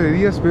எக்ஸிட் பக்கத்தில்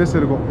நிறைய ஸ்பேஸ்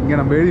இருக்கும். இங்கே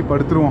நம்ம எழுதி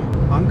படுத்துருவோம்.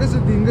 அங்கே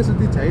சுற்றி இங்கே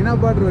சுற்றி சைனா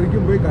பார்டர்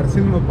வரைக்கும் போய்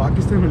கடைசியில் நம்ம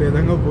பாகிஸ்தான் வழியாக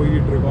தாங்க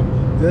போய்கிட்டு இருக்கோம்.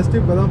 ஜஸ்ட்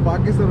இப்போ தான்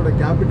பாகிஸ்தானோட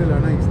கேபிட்டல்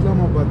ஆனால்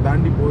இஸ்லாமாபாத்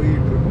தாண்டி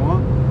போய்கிட்டு இருக்கோம்.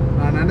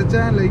 நான்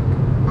நினச்சேன் லைக்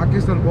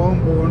பாகிஸ்தான்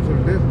போவோம்னு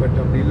சொல்லிட்டு. பட்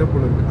அப்படி இல்லை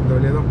போல இருக்குது. அந்த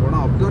வழியாக தான்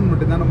போனோம். அப்கான்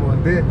மட்டும்தான் நம்ம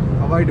வந்து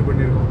அவாய்டு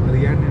பண்ணியிருக்கோம். அது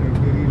ஏன்னு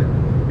எனக்கு தெரியல.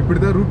 இப்படி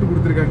தான் ரூட்டு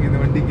கொடுத்துருக்காங்க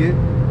இந்த வண்டிக்கு.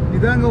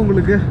 இதாங்க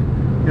உங்களுக்கு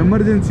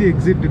எமர்ஜென்சி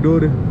எக்ஸிட்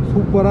டோரு.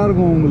 சூப்பராக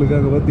இருக்கும் உங்களுக்கு.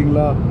 அங்கே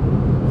பார்த்தீங்களா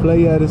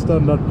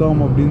flyaristan.com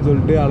அப்படின்னு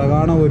சொல்லிட்டு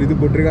அழகான ஒரு இது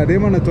போட்டிருக்கு. அதே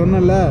மாதிரி நான்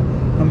சொன்னேன்ல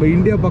நம்ம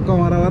இந்தியா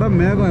பக்கம் வர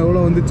மேகம்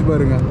எவ்வளோ வந்துச்சு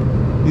பாருங்கள்.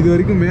 இது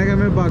வரைக்கும்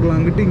மேகமே பார்க்கலாம்.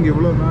 அங்கிட்டு இங்கே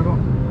எவ்வளோ மேகம்.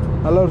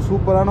 நல்ல ஒரு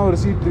சூப்பரான ஒரு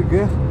சீட்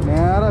இருக்குது.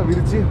 நேராக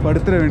விரித்து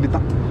படுத்துட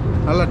வேண்டிதான்.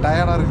 நல்லா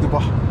டயர்டாக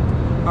இருக்குதுப்பா.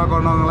 நான்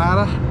கொண்டவங்க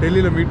நேராக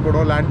டெல்லியில் மீட்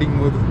போடுவோம் லேண்டிங்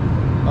போது.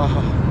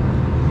 ஆஹா,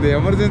 இந்த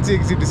எமர்ஜென்சி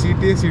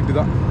எக்ஸிட் சீட்டு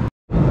தான்.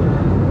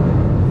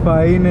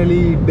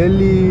 ஃபைனலி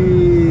டெல்லி.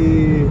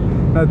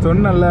 நான்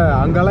சொன்னேன்ல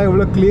அங்கெல்லாம்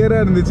எவ்வளோ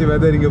கிளியராக இருந்துச்சு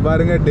வெதர். இங்கே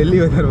பாருங்கள் டெல்லி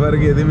வெதர்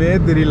பாருங்கள். எதுவுமே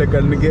தெரியல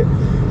கண்ணுக்கு.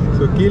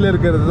 ஸோ கீழே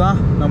இருக்கிறது தான்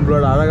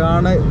நம்மளோட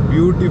அழகான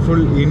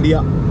beautiful India.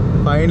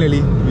 Finally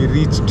we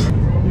reached.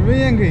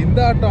 இவன் எங்கே இந்த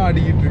ஆட்டம்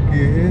ஆடிக்கிட்டு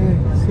இருக்கு.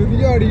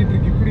 சரியாக ஆடிக்கிட்டு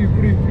இருக்கு.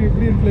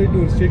 இப்படி ஃப்ளைட்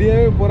ஒரு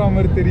ஸ்டெடியாகவே போகிற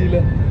மாதிரி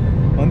தெரியல.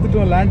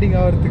 வந்துட்டோம் லேண்டிங்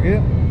ஆகிறதுக்கு.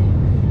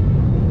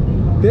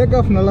 டேக்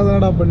ஆஃப் நல்லா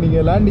தானடா பண்ணீங்க.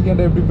 லேண்டிங்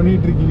ஏன்டா எப்படி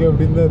பண்ணிகிட்டு இருக்கீங்க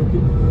அப்படின்னு தான்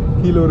இருக்குது.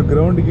 கீழே ஒரு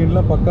கிரவுண்டு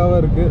கீழெலாம்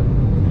பக்காவாக இருக்குது.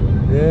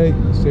 ஏய்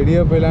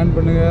ஸ்டெடியாக போய் லேண்ட்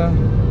பண்ணுங்க.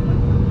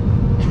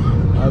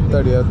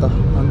 ஆத்தா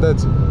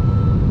வந்தாச்சு.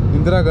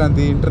 Indira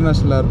Gandhi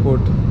international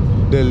airport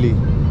Delhi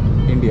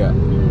India.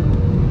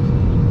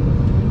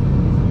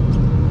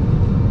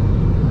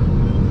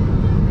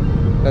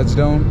 Touch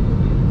down.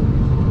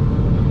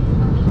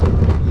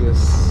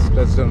 S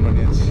touch down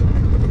பண்ணியாச்சு.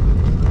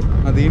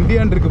 அது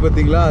இந்தியான் இருக்குது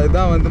பார்த்தீங்களா.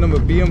 அதுதான் வந்து நம்ம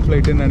பிஎம்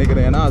ஃப்ளைட்டுன்னு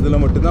நினைக்கிறேன். ஏன்னா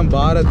அதில் மட்டும்தான்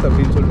பாரத்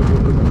அப்படின்னு சொல்லிட்டு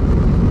போட்டிருக்கோம்.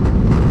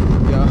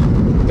 யா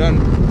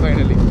டன்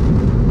ஃபைனலி.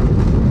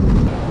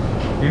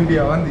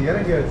 इंडिया வந்து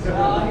இறங்கியாச்சு.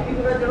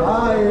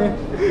 हाय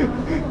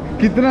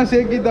कितना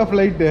शेकी था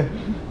फ्लाइट.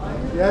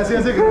 ऐसे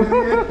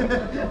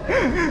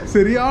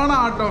சரியான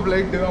ஆட்டம்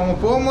ஃப்ளைட். அவங்க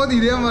போகும்போது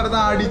இதே மாதிரி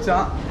தான்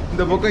ஆடிச்சான்.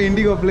 இந்த பக்கம்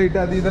இண்டிகோ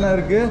ஃப்ளைட் அது இதெல்லாம்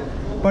இருக்குது.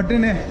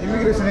 பட்டுன்னு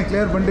இமிக்ரேஷனை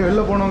கிளியர் பண்ணிட்டு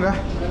வெளில போனோங்க.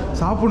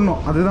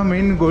 சாப்பிட்ணும், அதுதான்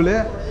மெயின் கோலு.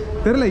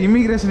 தெரில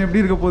இமிக்ரேஷன்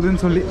எப்படி இருக்க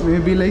போகுதுன்னு சொல்லி.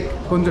 மேபி லைக்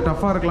கொஞ்சம்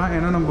டஃப்பாக இருக்கலாம்.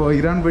 ஏன்னா நம்ம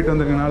ஈரான் போயிட்டு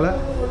வந்திருக்கனால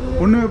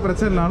ஒன்றுமே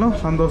பிரச்சனை இல்லைனாலும்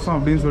சந்தோஷம்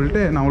அப்படின்னு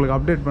சொல்லிட்டு நான் உங்களுக்கு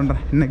அப்டேட்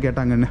பண்ணுறேன் என்ன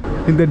கேட்டாங்கன்னு.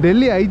 இந்த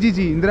Delhi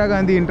IgG Indira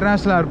Gandhi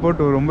international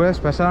airport ரொம்ப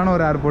ஸ்பெஷலான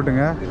ஒரு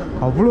ஏர்போர்ட்டுங்க.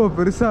 அவ்வளோ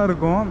பெருசாக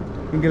இருக்கும்.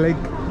 இங்கே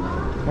லைக்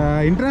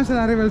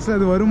இன்டர்நேஷ்னல் அரைவல்ஸில்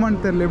அது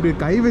வருமானு தெரில. இப்படி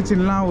கை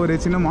வச்சுலாம் ஒரு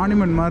சின்ன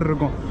மானுமெண்ட் மாதிரி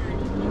இருக்கும்.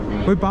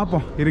 போய்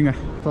பார்ப்போம் இருங்க.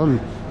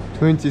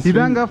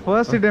 இதாங்க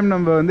ஃபர்ஸ்ட் டைம்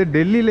நம்ம வந்து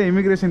டெல்லியில்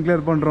இமிக்ரேஷன்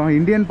கிளியர் பண்ணுறோம்.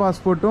 இந்தியன்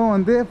பாஸ்போர்ட்டும்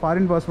வந்து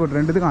ஃபாரின் பாஸ்போர்ட்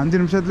ரெண்டுத்துக்கும் 5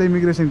 நிமிஷத்தில்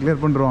இமிக்ரேஷன்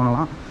கிளியர்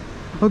பண்ணுறாங்களாம்.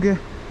 ஓகே,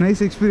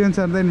 நைஸ்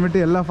எக்ஸ்பீரியன்ஸாக இருந்தால் இனிமேட்டு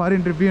எல்லா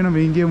ஃபாரின் ட்ரிப்பையும் நம்ம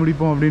இங்கேயே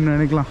முடிப்போம் அப்படின்னு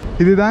நினைக்கலாம்.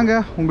 இது தாங்க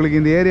உங்களுக்கு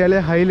இந்த ஏரியாலே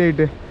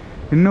ஹைலைட்டு.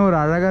 இன்னும் ஒரு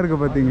அழகாக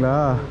இருக்குது பார்த்தீங்களா.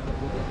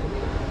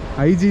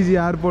 ஐஜிஜி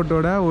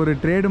ஏர்போர்ட்டோட ஒரு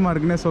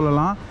ட்ரேட்மார்க்னே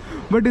சொல்லலாம்.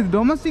 பட் இது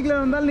டொமஸ்டிக்கில்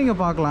இருந்தாலும் நீங்கள்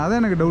பார்க்கலாம்.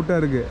 அதான் எனக்கு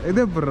டவுட்டாக இருக்குது.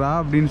 இது எப்பட்றா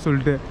அப்படின்னு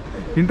சொல்லிட்டு.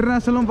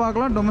 இன்டர்நேஷ்னலும்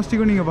பார்க்கலாம்,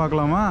 டொமஸ்டிக்கும் நீங்கள்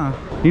பார்க்கலாமா.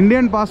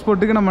 இந்தியன்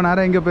பாஸ்போர்ட்டுக்கு நம்ம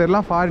நேரம் எங்கே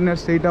போயிடலாம், ஃபாரினர்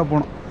ஸ்ட்ரெயிட்டாக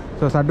போகணும்.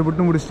 ஸோ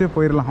சட்டுப்பட்டு முடிச்சுட்டு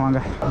போயிடலாம் வாங்க.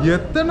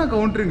 எத்தனை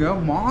கவுண்ட்ருங்க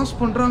மாஸ்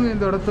பண்ணுறாங்க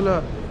இந்த இடத்துல.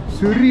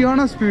 சரியான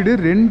ஸ்பீடு.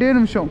 2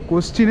 நிமிஷம்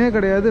கொஸ்டினே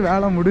கிடையாது.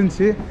 வேலை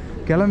முடிஞ்சு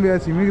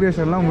கிளம்பியாச்சு.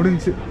 இமிக்ரேஷன்லாம்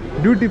முடிஞ்சு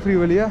டியூட்டி ஃப்ரீ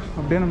வழியாக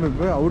அப்படியே நம்ம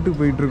இப்போ அவுட்டுக்கு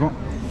போயிட்டுருக்கோம்.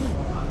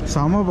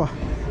 சமப்பா.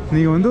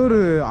 நீங்கள் வந்து ஒரு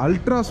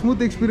அல்ட்ரா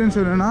ஸ்மூத் எக்ஸ்பீரியன்ஸ்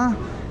வேணும்னா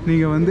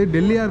நீங்கள் வந்து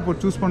டெல்லி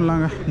ஏர்போர்ட் சூஸ்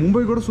பண்ணலாங்க.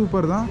 மும்பை கூட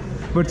சூப்பர் தான்.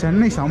 பட்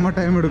சென்னை செம்ம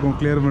டைம் எடுக்கும்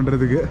கிளியர்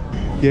பண்ணுறதுக்கு.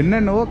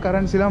 என்னென்னவோ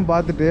கரன்சிலாம்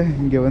பார்த்துட்டு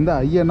இங்கே வந்து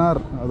ஐஎன்ஆர்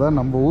அதான்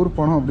நம்ம ஊர்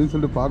பணம் அப்படின்னு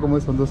சொல்லிட்டு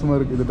பார்க்கும்போது சந்தோஷமாக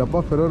இருக்குது. இது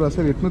டப்பா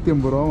ஃபெரோராசர்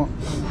 850 ரூபா.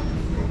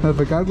 நான்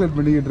இப்போ கால்குலேட்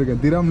பண்ணிக்கிட்டு இருக்கேன்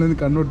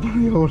திராம்லேருந்து கன்வெர்ட்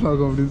பண்ணி எவ்வளோ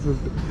ஆகும் அப்படின்னு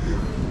சொல்லிட்டு.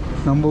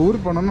 நம்ம ஊர்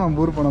போனோம்னா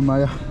நம்ம ஊர் போனோம்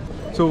மாயா.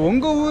 ஸோ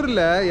உங்கள்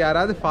ஊரில்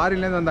யாராவது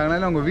ஃபாரின்லேருந்து வந்தாங்கன்னா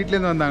இல்லை உங்கள்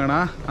வீட்டிலேருந்து வந்தாங்கன்னா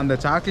அந்த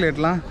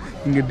சாக்லேட்லாம்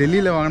இங்கே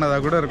டெல்லியில்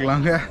வாங்கினதாக கூட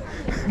இருக்கலாங்க.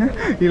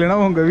 இல்லைனா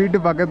உங்கள் வீட்டு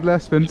பக்கத்தில்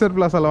ஸ்பென்சர்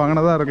பிளாஸாவில்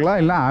வாங்கினதாக இருக்கலாம்,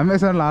 இல்லை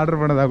அமேசானில்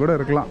ஆர்டர் பண்ணதாக கூட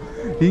இருக்கலாம்.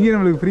 இங்கே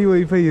நம்மளுக்கு ஃப்ரீ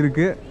ஒய்ஃபை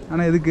இருக்குது.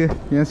 ஆனால் எதுக்கு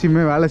என்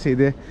சிம்மே வேலை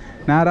செய்யுது.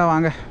 நேராக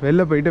வாங்க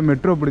வெளில போயிட்டு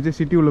மெட்ரோ பிடிச்சி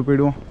சிட்டி உள்ளே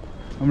போயிடுவோம்.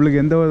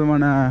 நம்மளுக்கு எந்த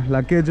விதமான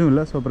லக்கேஜும்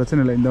இல்லை, ஸோ பிரச்சனை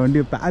இல்லை. இந்த வண்டி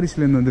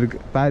பாரிஸ்லேருந்து வந்திருக்கு.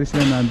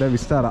 பாரிஸ்லேருந்து அந்த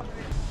விஸ்டாரா.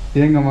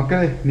 எங்கள்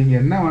மக்களே நீங்கள்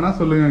என்ன வேணால்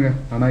சொல்லுங்க,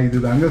 ஆனால் இது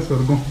தாங்க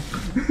சொர்க்கம்.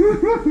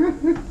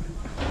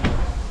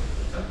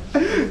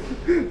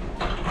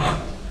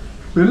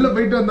 வெளில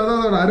போயிட்டு வந்தால் தான்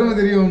அதோட அருமை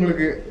தெரியும்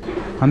உங்களுக்கு.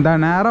 அந்த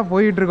நேராக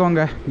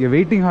போயிட்டுருக்கோங்க. இங்கே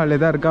வெயிட்டிங் ஹால்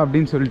எதாவது இருக்கா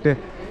அப்படின்னு சொல்லிட்டு.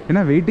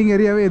 ஏன்னா வெயிட்டிங்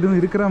ஏரியாவே எதுவும்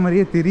இருக்கிற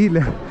மாதிரியே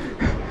தெரியல.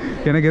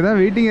 எனக்கு எதாவது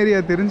வெயிட்டிங் ஏரியா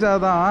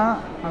தெரிஞ்சாதான்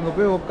அங்கே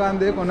போய்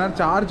உட்காந்து கொஞ்ச நேரம்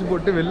சார்ஜ்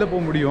போட்டு வெளில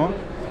போக முடியும்.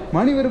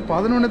 மணி வெறும்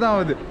 11 தான்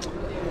ஆகுது.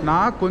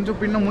 நான் கொஞ்சம்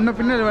முன்ன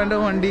பின்ன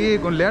வேண்டாம் வண்டி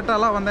கொஞ்சம்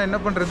லேட்டாலாம் வந்தால் என்ன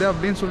பண்ணுறது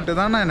அப்படின்னு சொல்லிட்டு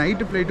தான் நான்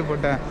நைட்டு ஃப்ளைட்டு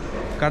போட்டேன்.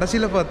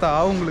 கடைசியில் பார்த்தா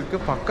உங்களுக்கு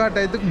பக்கா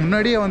டயத்துக்கு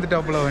முன்னாடியே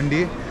வந்துட்டாப்புல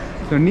வண்டி.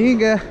 ஸோ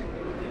நீங்கள்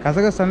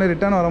கசகஸ்தானில்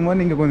ரிட்டர்ன் வரும்போது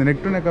நீங்கள் கொஞ்சம்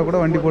நெக் டு நெக்காக கூட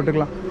வண்டி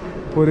போட்டுக்கலாம்.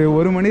 ஒரு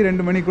 1 மணி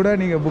 2 மணி கூட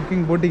நீங்கள்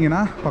புக்கிங்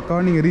போட்டிங்கன்னா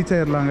பக்காவாக நீங்கள் ரீச்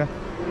ஆகிடலாங்க.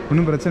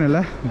 ஒன்றும் பிரச்சனை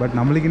இல்லை. பட்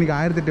நம்மளுக்கு இன்றைக்கி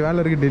 1008 வேலை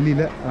இருக்குது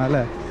டெல்லியில்.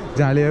 அதனால்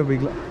ஜாலியாக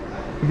போய்க்கலாம்.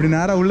 இப்படி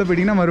நேராக உள்ளே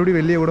போயிட்டிங்கன்னா மறுபடியும்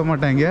வெளியே விட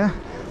மாட்டாங்க.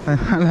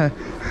 அதனால்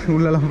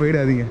உள்ளெல்லாம்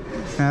போயிடாதீங்க,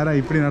 நேராக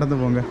இப்படி நடந்து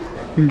போங்க.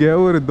 இங்கே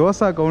ஒரு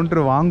தோசை கவுண்டர்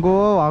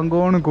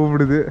வாங்கோன்னு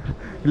கூப்பிடுது.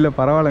 இல்லை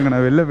பரவாயில்லைங்க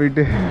நான் வெளில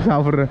போயிட்டு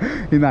சாப்பிட்றேன்,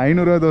 இந்த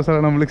 500 ரூபா தோசை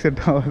நம்மளுக்கு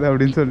செட் ஆகுது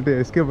அப்படின்னு சொல்லிட்டு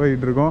எஸ்கேப்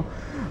ஆகிட்டு இருக்கோம்.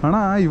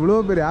 ஆனால் இவ்வளோ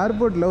பெரிய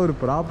ஏர்போர்ட்டில் ஒரு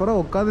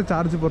ப்ராப்பராக உட்காந்து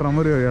சார்ஜ் போடுற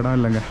மாதிரி ஒரு இடம்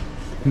இல்லைங்க.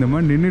 இந்த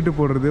மாதிரி நின்றுட்டு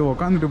போடுறது,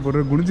 உட்காந்துட்டு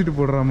போடுறது, குனிஞ்சிட்டு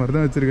போடுற மாதிரி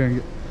தான்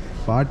வச்சுருக்காங்க.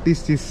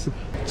 பார்ட்டிஸ்டிஸ்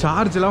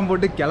சார்ஜெலாம்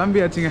போட்டு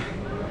கிளம்பியாச்சுங்க.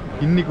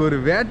 இன்றைக்கி ஒரு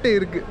வேட்டை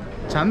இருக்குது,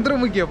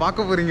 சந்திரமுகியை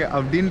பார்க்க போகிறீங்க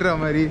அப்படின்ற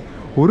மாதிரி.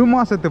 1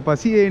 மாதத்து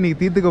பசியை இன்றைக்கி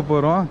தீர்த்துக்க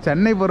போகிறோம்.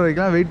 சென்னை போகிற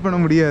வரைக்கும் வெயிட் பண்ண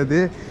முடியாது,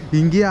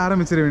 இங்கேயே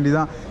ஆரம்பிச்சிட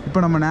வேண்டியதான். இப்போ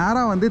நம்ம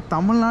நேராக வந்து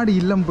தமிழ்நாடு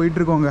இல்லம்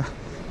போயிட்டுருக்கோங்க.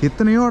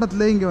 எத்தனையோ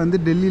இடத்துல இங்கே வந்து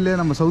டெல்லியில்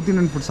நம்ம சவுத்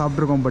இந்தியன் ஃபுட்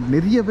சாப்பிட்ருக்கோம். பட்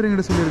நிறைய பேர்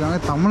எங்கிட்ட சொல்லியிருக்காங்க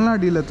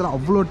தமிழ்நாடு இல்லத்தில்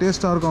அவ்வளோ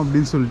டேஸ்ட்டாக இருக்கும்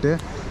அப்படின்னு சொல்லிட்டு.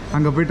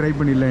 அங்கே போய் ட்ரை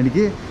பண்ணிடலாம்.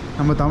 இன்றைக்கி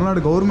நம்ம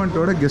தமிழ்நாடு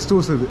கவர்மெண்ட்டோட கெஸ்ட்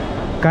ஹவுஸ் இது.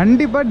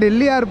 கண்டிப்பாக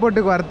டெல்லி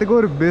ஏர்போர்ட்டுக்கு வரத்துக்கு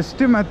ஒரு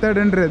பெஸ்ட்டு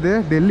மெத்தடுன்றது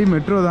டெல்லி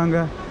மெட்ரோ தாங்க.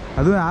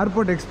 அதுவும்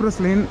ஏர்போர்ட் எக்ஸ்பிரஸ்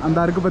லைன்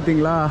அந்த இருக்குது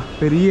பார்த்தீங்களா,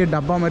 பெரிய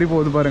டப்பா மாதிரி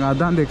போகுது பாருங்கள்,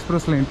 அதுதான் அந்த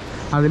எக்ஸ்பிரஸ் லைன்.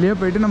 அதிலே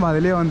போய்ட்டு நம்ம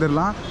அதிலே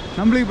வந்துடலாம்.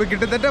 நம்மளுக்கு இப்போ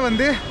கிட்டத்தட்ட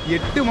வந்து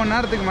 8 மணி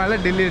நேரத்துக்கு மேலே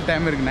டெல்லியில்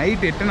டைம் இருக்குது.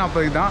 நைட்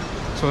 8:40 தான்.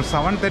 ஸோ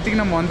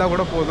 7:30க்கு நம்ம வந்தால்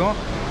கூட போதும்.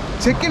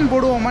 செக்இன்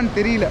போடுவோமான்னு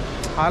தெரியல,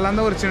 அதெல்லாம்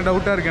தான் ஒரு சின்ன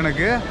டவுட்டாக இருக்குது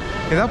எனக்கு.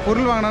 ஏதாவது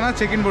பொருள் வாங்கினா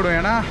செக்இன் போடுவோம்.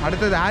 ஏன்னா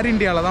அடுத்தது ஏர்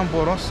இண்டியாவில் தான்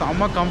போகிறோம்.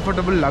 செம்ம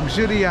கம்ஃபர்டபுள்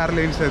லக்ஸரி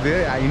ஏர்லைன்ஸ் அது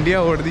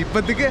இந்தியாவோடது.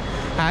 இப்போத்துக்கு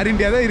ஏர்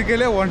இண்டியா தான்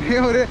இருக்கலே ஒன்றே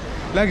ஒரு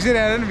லக்ஸரி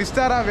ஏர்லைன்.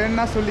 விஸ்டாரா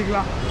வேணுன்னா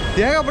சொல்லிக்கலாம்.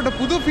 ஏகப்பட்ட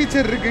புது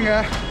ஃபீச்சர் இருக்குங்க.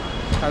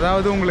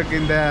 அதாவது உங்களுக்கு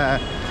இந்த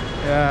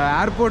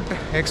ஏர்போர்ட்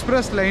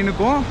எக்ஸ்பிரஸ்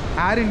லைனுக்கும்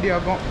ஏர்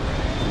இண்டியாவுக்கும்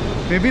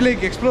மேபி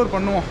லைக் எக்ஸ்ப்ளோர்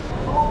பண்ணுவோம்.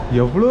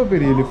 எவ்வளோ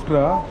பெரிய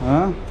லிஃப்டா,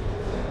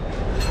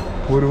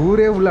 ஒரு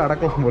ஊரே உள்ள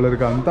அடக்கலாம் போல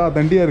இருக்குது. அந்த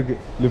தண்டியாக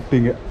இருக்குது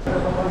லிஃப்டிங்க.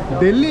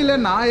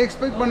 டெல்லியில் நான்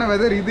எக்ஸ்பெக்ட் பண்ண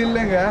வெதர் இது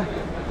இல்லைங்க.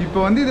 இப்போ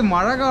வந்து இது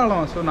மழை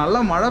காலம். ஸோ நல்லா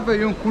மழை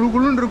பெய்யும்,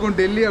 குழுன்னு இருக்கும்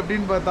டெல்லி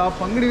அப்படின்னு பார்த்தா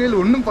பங்குனி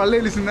வெயில் ஒன்றும்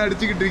பல்லையில் சின்ன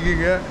அடிச்சுக்கிட்டு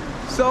இருக்கீங்க.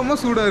 செம்ம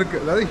சூடாக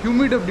இருக்குது. அதாவது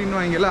ஹியூமிட் அப்படின்னு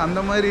வாங்கல அந்த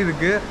மாதிரி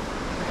இருக்குது.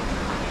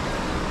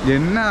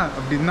 என்ன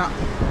அப்படின்னா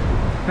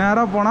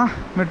நேராக போனால்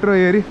மெட்ரோ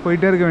ஏறி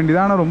போயிட்டே இருக்க வேண்டியது.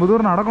 ஆனால் ரொம்ப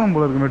தூரம் நடக்கணும்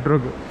போல இருக்குது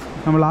மெட்ரோக்கு.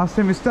 நம்ம லாஸ்ட்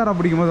டைம் விஸ்டாரா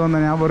பிடிக்கும் போது வந்த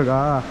ஞாபகம் இருக்கா?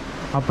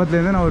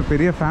 அப்போத்துலேருந்து நான் ஒரு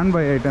பெரிய ஃபேன்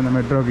பாய் ஆகிட்டேன் அந்த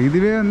மெட்ரோக்கு.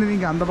 இதுவே வந்து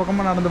நீங்கள் அந்த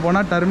பக்கமாக நடந்து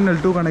போனால் டெர்மினல்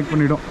 2 கனெக்ட்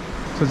பண்ணிவிடும்.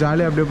 ஸோ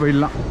ஜாலியாக அப்படியே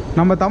போயிடலாம்.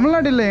 நம்ம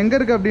தமிழ்நாட்டில் எங்கே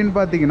இருக்குது அப்படின்னு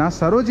பார்த்தீங்கன்னா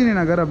சரோஜினி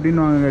நகர்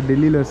அப்படின்னு வாங்க.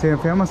 டெல்லியில்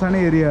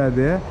ஃபேமஸான ஏரியா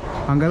அது.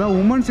 அங்கே தான்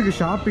உமன்ஸுக்கு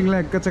ஷாப்பிங்கில்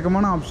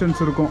எக்கச்சக்கமான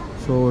ஆப்ஷன்ஸ் இருக்கும்.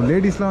 ஸோ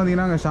லேடிஸ்லாம்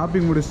வந்தீங்கன்னா அங்கே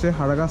ஷாப்பிங் முடிச்சுட்டு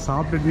அழகாக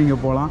சாப்பிட்டுட்டு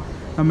நீங்கள் போகலாம்.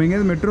 நம்ம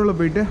எங்கேயாவது மெட்ரோவில்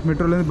போயிட்டு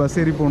மெட்ரோலேருந்து பஸ்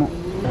ஏறி போகணும்.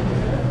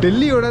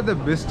 டெல்லியோட த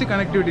பெஸ்ட்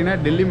கனெக்டிவிட்டினா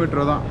டெல்லி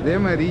மெட்ரோ தான். அதே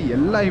மாதிரி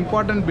எல்லா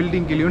இம்பார்ட்டன்ட்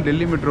பில்டிங்லேயும்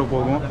டெல்லி மெட்ரோ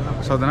போகும்.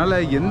 ஸோ அதனால்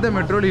எந்த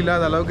மெட்ரோவில்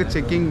இல்லாத அளவுக்கு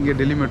செக்கிங் இங்கே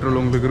டெல்லி மெட்ரோவில்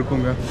உங்களுக்கு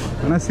இருக்குங்க.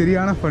 ஆனால்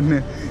சரியான ஃபன்னு.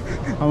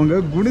 அவங்க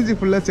குனிஞ்சு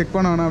ஃபுல்லாக செக்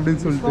பண்ணணும்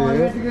அப்படின்னு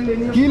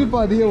சொல்லிட்டு கீழ்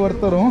பாதியை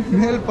ஒருத்தரும்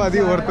மேல்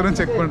பாதியை ஒருத்தரும்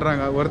செக்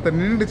பண்ணுறாங்க. ஒருத்தர்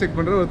நின்றுட்டு செக்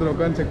பண்ணுறாரு, ஒருத்தர்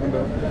உட்காந்து செக்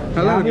பண்ணுறாரு.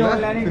 நல்லா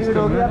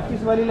இருக்குல்ல?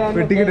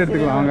 இப்போ டிக்கெட்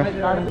எடுத்துக்கலாம் வாங்க.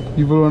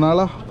 இவ்வளோ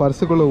நாளாக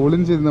பர்ஸுக்குள்ளே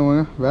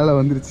ஒளிஞ்சிருந்தவங்க வேலை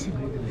வந்துருச்சு.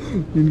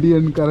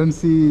 இந்தியன்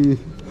கரன்சி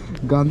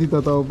காந்தி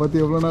தாத்தாவை பற்றி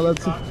எவ்வளோ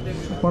நாளாச்சு.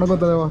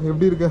 வணக்கம் தலைவா,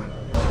 எப்படி இருக்க?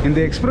 இந்த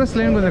எக்ஸ்பிரஸ்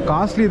லைன் கொஞ்சம்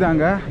காஸ்ட்லி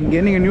தாங்க. இங்கே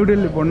நீங்கள் நியூ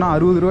டெல்லி போனால்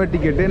 60 ரூபா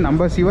டிக்கெட்டு.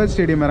 நம்ம சிவாஜி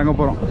ஸ்டேடியம் இறங்க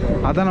போகிறோம்.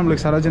 அதான்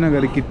நம்மளுக்கு சரோஜினி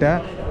நகர் கிட்ட.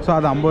 ஸோ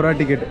அது 50 ரூபா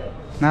டிக்கெட்டு.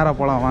 நேராக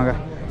போகலாம் வாங்க.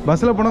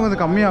 பஸ்ஸில் போனால்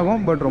கொஞ்சம்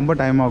கம்மியாகும், பட் ரொம்ப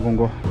டைம்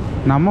ஆகுங்கோ.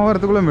 நம்ம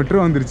வரத்துக்குள்ளே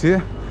மெட்ரோ வந்துருச்சு.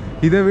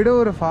 இதை விட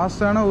ஒரு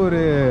ஃபாஸ்ட்டான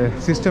ஒரு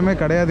சிஸ்டமே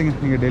கிடையாதுங்க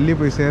நீங்கள் டெல்லி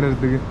போய்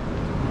சேர்கிறதுக்கு.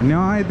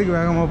 அநியாயத்துக்கு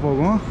வேகமாக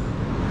போகும்.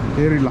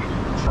 ஏறிடலாம்.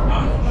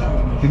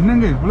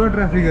 என்னங்க இவ்வளோ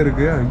டிராஃபிக்காக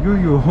இருக்குது?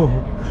 ஐயோ,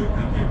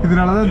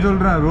 இதனால தான்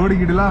சொல்கிறேன் ரோடு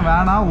கிட்டலாம்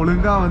வேணாம்.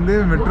 ஒழுங்காக வந்து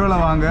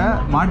மெட்ரோவில் வாங்க,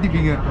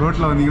 மாட்டிப்பீங்க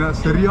ரோட்டில் வந்தீங்கன்னா.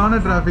 சரியான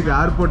டிராஃபிக்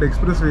ஏர்போர்ட்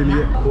எக்ஸ்பிரஸ்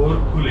வேலையே.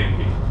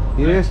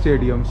 ஏ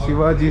ஸ்டேடியம்,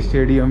 சிவாஜி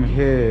ஸ்டேடியம்.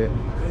 ஹே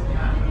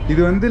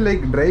இது வந்து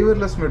லைக்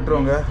டிரைவர்லெஸ்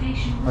மெட்ரோங்க.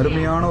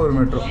 அருமையான ஒரு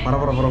மெட்ரோ.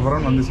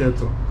 பரபரன்னு வந்து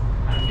சேர்த்துரும்.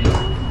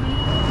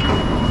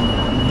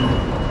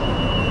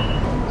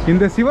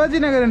 இந்த சிவாஜி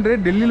நகர் என்ற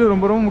டெல்லியில்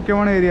ரொம்ப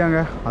முக்கியமான ஏரியாங்க.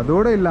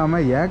 அதோடு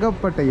இல்லாமல்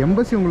ஏகப்பட்ட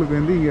எம்பசி உங்களுக்கு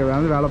வந்து இங்கே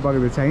வந்து வேலை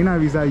பார்க்குது. China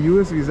visa,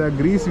 US visa,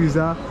 Greece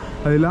visa,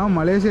 அது இல்லாமல்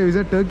Malaysia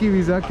visa, Turkey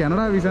visa,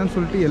 Canada விசான்னு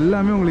சொல்லிட்டு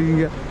எல்லாமே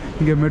உங்களுக்கு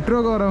இங்கே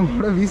மெட்ரோக்கு வரவங்க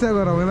கூட விசாக்கு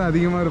வரவங்க தான்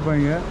அதிகமாக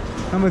இருப்பாங்க.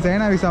 நம்ம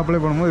சைனா விசா அப்ளை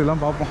பண்ணும்போது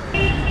இதெல்லாம் பார்ப்போம்.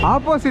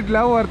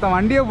 ஆப்போசிட்டில் ஒருத்தன்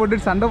வண்டியை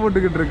போட்டுட்டு சண்டை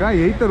போட்டுக்கிட்டு இருக்கான்.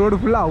 8th ரோடு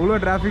ஃபுல்லாக அவ்வளோ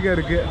டிராஃபிக்காக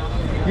இருக்குது.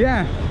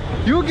 ஏன்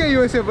யூகே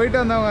யூஎஸ்ஏ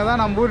போயிட்டு வந்தவங்க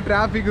தான் நம்ம ஊர்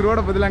டிராஃபிக்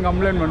ரோடை பற்றிலாம்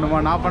கம்ப்ளைண்ட்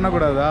பண்ணுமா? நான்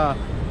பண்ணக்கூடாதா?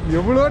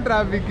 எவ்வளோ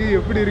டிராஃபிக்கு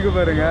எப்படி இருக்குது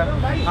பாருங்கள்.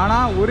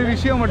 ஆனால் ஒரு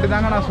விஷயம்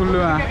மட்டும்தாங்க நான்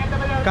சொல்லுவேன்,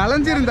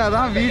 கலைஞ்சிருந்தா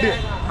தான் வீடு,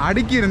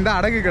 அடுக்கி இருந்தால்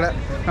அடகு கடை.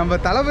 நம்ம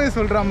தளபதி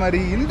சொல்கிற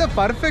மாதிரி இந்த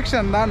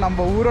பர்ஃபெக்ஷன் தான்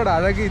நம்ம ஊரோட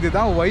அழகு.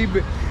 இதுதான்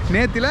வைப்பு.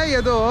 நேற்றுலாம்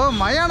ஏதோ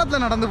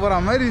மயானத்தில் நடந்து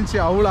போகிற மாதிரி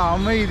இருந்துச்சு. அவ்வளோ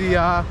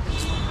அமைதியாக.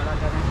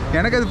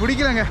 எனக்கு அது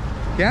பிடிக்கலங்க.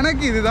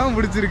 எனக்கு இதுதான்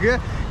பிடிச்சிருக்கு.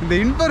 இந்த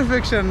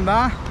இன்பர்ஃபெக்ஷன்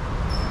தான்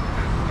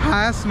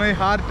ஹேஸ் மை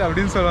ஹார்ட்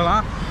அப்படின்னு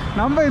சொல்லலாம்.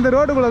 நம்ம இந்த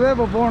ரோடுக்குள்ளே தான்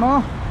இப்போ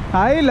போனோம்.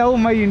 I love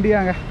my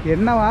இந்தியாங்க.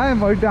 என்னவா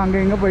போயிட்டு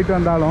அங்கே இங்கே போயிட்டு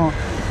வந்தாலும்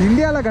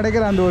இந்தியாவில்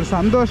கிடைக்கிற அந்த ஒரு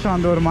சந்தோஷம்,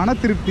 அந்த ஒரு மன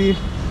திருப்தி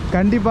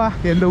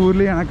கண்டிப்பாக எந்த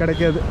ஊர்லேயும் எனக்கு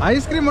கிடைக்காது.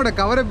 ஐஸ்கிரீமோட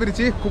கவரை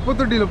பிரித்து குப்பை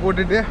தொட்டியில்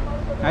போட்டுட்டு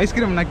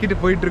ஐஸ்கிரீம் நக்கிட்டு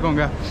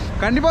போயிட்டுருக்கோங்க.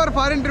 கண்டிப்பாக ஒரு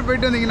ஃபாரின் ட்ரிப்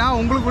போயிட்டு வந்தீங்கன்னா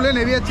உங்களுக்குள்ளே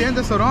நிறைய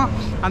சேஞ்சஸ் வரும்.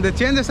 அந்த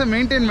சேஞ்சஸை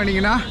மெயின்டைன்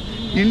பண்ணிங்கன்னா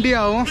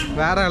இந்தியாவும்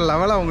வேறு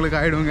லெவலாக உங்களுக்கு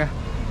ஆகிடுங்க.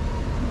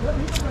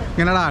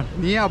 என்னடா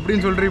நீ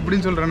அப்படின்னு சொல்கிற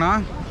இப்படின்னு சொல்கிறேன்னா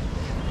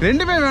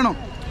ரெண்டுமே வேணும்.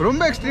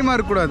 ரொம்ப எக்ஸ்ட்ரீமாக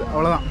இருக்கக்கூடாது,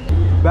 அவ்வளோதான்.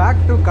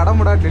 Back to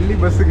கடமுடா Delhi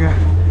பஸ்ஸுங்க.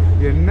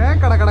 என்ன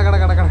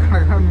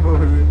கடன்னு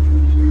போகுது.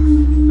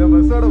 இந்த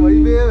பஸ்ஸோட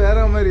வைபே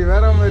வேற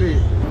மாதிரி.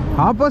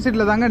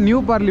 ஆப்போசிட்டில் தாங்க நியூ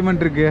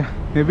பார்லிமெண்ட் இருக்குது.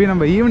 மேபி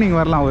நம்ம ஈவினிங்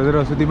வரலாம் ஒரு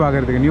தடவை சுற்றி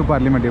பார்க்குறதுக்கு நியூ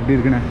பார்லிமெண்ட் எப்படி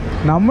இருக்குன்னு.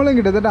 நம்மளும்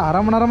கிட்டத்தட்ட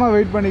அரை மணி நேரமாக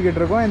வெயிட்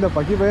பண்ணிக்கிட்டு இருக்கோம். இந்த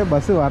பக்கி பைய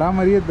பஸ்ஸு வரா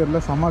மாதிரியே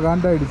தெரில. செம்ம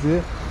காண்டாயிடுச்சு.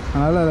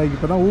 அதனால் லைக்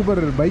இப்போ தான்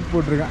ஊபர் பைக்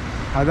போட்டிருக்கேன்.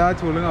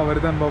 அதாச்சும் ஒழுங்காக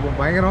வருதான்னு பார்ப்போம்.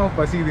 பயங்கரமாக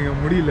பசிக்குதுங்க,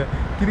 முடியல.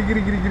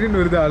 கிரின்னு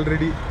வருது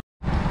ஆல்ரெடி.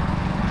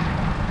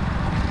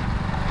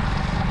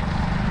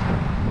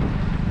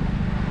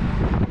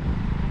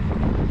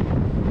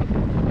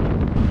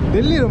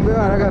 டெல்லி ரொம்பவே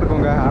அழகாக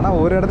இருக்குங்க. ஆனால்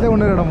ஒரு இடத்துல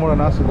இன்னொரு இடம்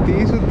போனோம்னா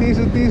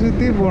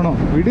சுற்றி போகணும்.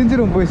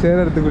 விடிஞ்சிரும் போய்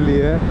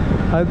சேர்கிறதுக்குள்ளேயே.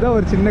 அதுதான்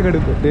ஒரு சின்ன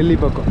கடுப்பு டெல்லி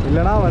பக்கம்.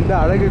 இல்லைனா வந்து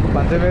அழகுக்கு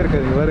பஞ்சமே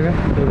இருக்காது. பாருங்க,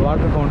 ஒரு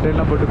வாட்டர்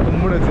ஃபவுண்டெயின்லாம் போட்டு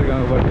கும்பிடு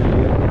வச்சுருக்காங்க பாட்டு.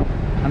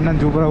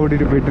 அண்ணன் சூப்பராக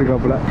ஓட்டிகிட்டு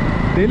போயிட்டுருக்காப்புல.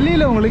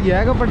 டெல்லியில் உங்களுக்கு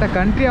ஏகப்பட்ட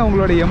கண்ட்ரி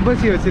அவங்களோட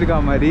எம்பசி வச்சுருக்கா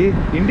மாதிரி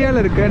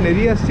இந்தியாவில் இருக்க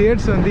நிறைய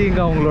ஸ்டேட்ஸ் வந்து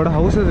இங்கே அவங்களோட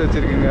ஹவுசஸ்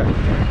வச்சுருக்குங்க.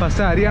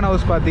 ஃபஸ்ட்டு ஹரியானா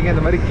ஹவுஸ் பார்த்தீங்க,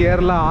 இந்த மாதிரி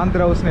கேரளா,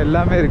 ஆந்திரா ஹவுஸ்னு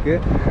எல்லாமே இருக்குது.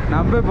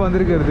 நம்ம இப்போ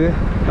வந்திருக்கிறது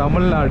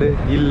தமிழ்நாடு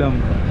இல்லம்.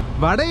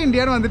 வட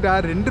இந்தியான்னு வந்துட்டா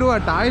 2 ரூபா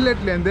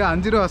டாய்லெட்லேருந்து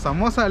 5 ரூபா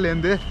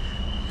சமோசாலேருந்து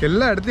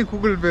எல்லா இடத்துலையும்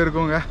கூகுள் பே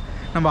இருக்குங்க.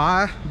 நம்ம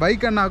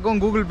பைக்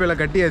அண்ணாக்கும் கூகுள் பேயில்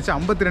கட்டியாச்சு.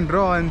 52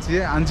 ரூபா வந்துச்சு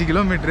 5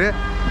 கிலோமீட்ரு.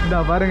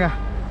 இந்த பாருங்கள்,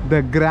 த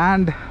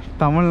கிராண்ட்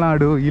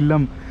தமிழ்நாடு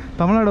இல்லம்.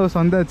 தமிழ்நாடு ஹவுஸ்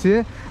வந்தாச்சு.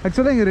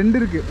 ஆக்சுவலாக இங்கே 2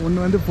 இருக்குது.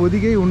 ஒன்று வந்து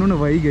பொதிகை, இன்னொன்று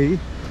வைகை.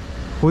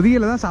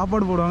 பொதிகையில் தான்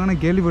சாப்பாடு போடுவாங்க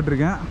நான்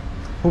கேள்விப்பட்டிருக்கேன்.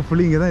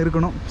 ஹோப்ஃபுல்லி இங்கே தான்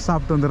இருக்கணும்.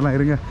 சாப்பிட்டு வந்துடலாம்.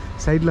 இருங்க,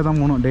 சைடில் தான்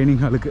போகணும்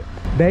டைனிங் ஹாலுக்கு.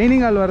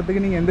 டைனிங் ஹால்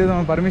வரதுக்கு நீங்கள் எந்த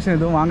விதமான பர்மிஷன்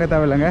எதுவும் வாங்க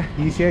தேவையில்லைங்க.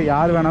 ஈஸியாக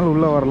யார் வேணாலும்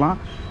உள்ளே வரலாம்.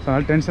 ஸோ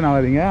அதனால் டென்ஷன்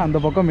ஆகாதீங்க. அந்த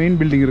பக்கம் மெயின்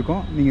பில்டிங்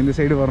இருக்கும், நீங்கள் இந்த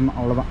சைடு வரணும்,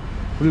 அவ்வளோதான்.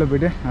 உள்ளே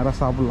போய்ட்டு நேராக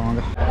சாப்பிட்லாம்.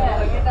 வாங்க.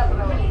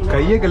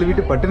 கையை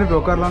கழுவிட்டு பட்டுன்னு போய்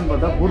உட்காரலான்னு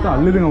பார்த்தா கூட்டம்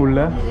அள்ளுதுங்க உள்ள.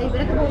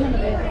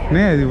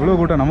 இது இவ்வளோ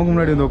கூட்டம் நமக்கு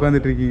முன்னாடி வந்து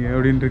உட்காந்துட்டு இருக்கீங்க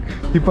அப்படின்ட்டு இருக்கு.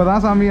 இப்போ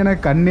தான் சாமி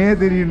எனக்கு கண்ணே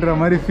தெரியுன்ற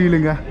மாதிரி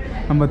ஃபீலுங்க.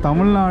 நம்ம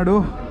தமிழ்நாடு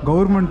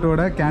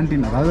கவர்மெண்ட்டோட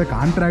கேன்டீன், அதாவது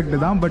கான்ட்ராக்டு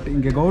தான், பட்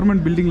இங்கே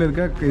கவர்மெண்ட் பில்டிங்கில்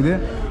இருக்க இது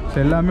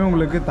எல்லாமே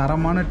உங்களுக்கு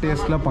தரமான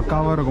டேஸ்ட்டில்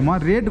பக்காவாக இருக்குமா.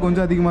 ரேட்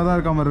கொஞ்சம் அதிகமாக தான்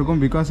இருக்க மாதிரி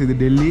இருக்கும், பிகாஸ் இது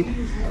டெல்லி.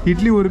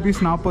 இட்லி ஒரு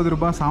பீஸ் 40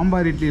 ரூபா.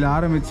 சாம்பார் இட்லியில்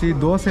ஆரம்பித்து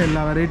தோசை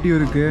எல்லா வெரைட்டியும்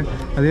இருக்குது.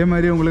 அதே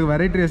மாதிரி உங்களுக்கு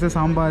variety rice,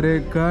 sambar,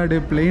 curd,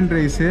 plain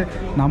rice.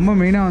 நம்ம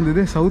மெயினாக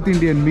வந்தது சவுத்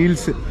இண்டியன்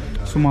மீல்ஸு.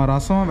 சும்மா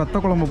ரசம், வெத்த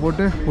குழம்பு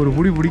போட்டு ஒரு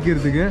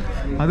பிடிக்கிறதுக்கு.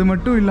 அது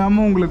மட்டும்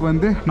இல்லாமல் உங்களுக்கு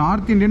வந்து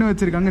நார்த் இண்டியனும்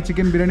வச்சுருக்காங்க.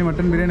 சிக்கன் பிரியாணி,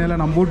 மட்டன் பிரியாணி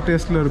எல்லாம் நம்ம ஊர்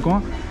டேஸ்ட்டில்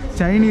இருக்கும்.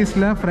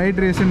 சைனீஸில்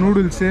ஃப்ரைட் ரைஸு,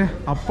 நூடுல்ஸு,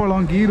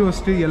 அப்பளம், கீ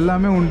ரோஸ்ட்டு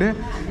எல்லாமே உண்டு.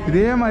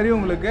 இதே மாதிரி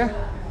உங்களுக்கு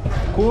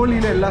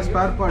கோழியில் எல்லா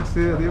ஸ்பேர்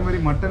பார்ட்ஸு, அதே மாதிரி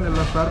மட்டன்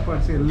எல்லா ஸ்பேர்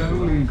பார்ட்ஸு எல்லாமே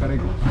உங்களுக்கு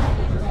கிடைக்கும்.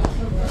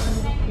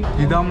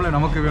 இதாமல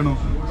நமக்கு வேணும்.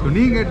 ஸோ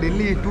நீங்கள்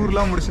டெல்லி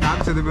டூர்லாம் முடிச்சு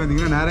நாக்ஸ் எது போய்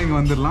வந்தீங்கன்னா நேரம் இங்கே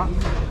வந்துடலாம்.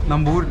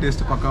 நம்ம ஊர்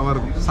டேஸ்ட்டு பக்காவாக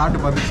இருக்கும். சாப்பிட்டு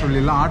பார்த்துட்டு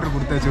சொல்லிடலாம். ஆர்டர்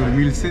கொடுத்தாச்சு ஒரு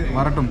மீல்ஸு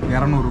வரட்டும்.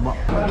 200 ரூபா.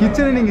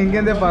 கிச்சனை நீங்கள்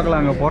இங்கேருந்தே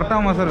பார்க்கலாங்க. பொரோட்டா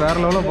மாஸ்டர்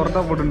வேறு லெவலில்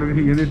பொரோட்டா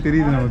போட்டுருக்கு. இங்கேருந்தே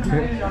தெரியுது நமக்கு.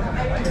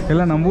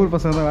 எல்லாம் நம்ம ஊர்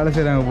பசங்க தான் வேலை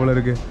செய்கிறாங்க போல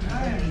இருக்குது.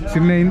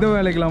 சின்ன இந்த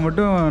வேலைக்கெல்லாம்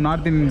மட்டும்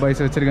நார்த் இந்தியன்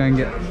பாய்ஸ் வச்சுருக்காங்க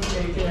இங்கே.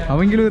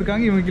 அவங்களும்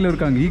இருக்காங்க, இவங்களும்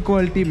இருக்காங்க.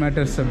 ஈக்குவாலிட்டி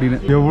மேட்டர்ஸ் அப்படின்னு.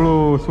 எவ்வளோ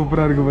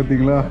சூப்பராக இருக்குது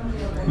பார்த்தீங்களா.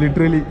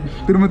 லிட்ரலி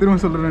திரும்ப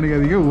சொல்கிறேன்னு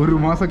நினைக்காதீங்க. 1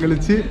 மாதம்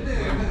கழித்து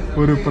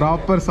ஒரு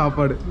ப்ராப்பர்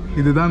சாப்பாடு.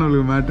 இதுதான்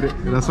உங்களுக்கு மேட்ரு.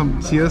 ரசம்,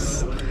 சியர்ஸ்,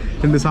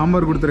 2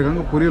 சாம்பார்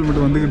கொடுத்துருக்காங்க. பொரியல்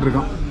மட்டும் வந்துக்கிட்டு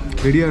இருக்கான்.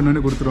 ரெடியாக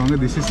என்னென்னு கொடுத்துருவாங்க.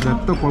 திஸ் இஸ்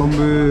ரத்த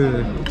குழம்பு.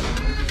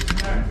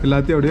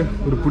 எல்லாத்தையும் அப்படியே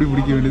ஒரு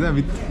பிடிக்க வேண்டியதான்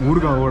வித்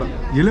ஊறுகாவோட.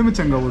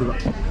 எலுமிச்சங்காய்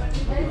ஊறுகாய்.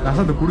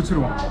 ரசத்தை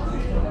குடிச்சிருவோம்.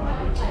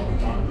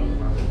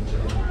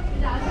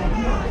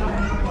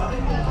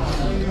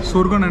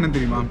 சொர்க்கம் என்ன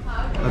தெரியுமா?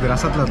 அது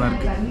ரசத்தில் தான்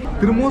இருக்குது.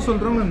 திரும்பவும்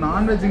சொல்கிறவங்க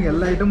நான்வெஜ் இங்கே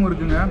எல்லா ஐட்டமும்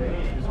இருக்குங்க.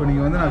 ஸோ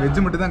நீங்கள் வந்து நான்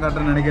வெஜ்ஜு மட்டும் தான்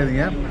காட்டுறேன்னு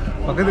நினைக்காதீங்க.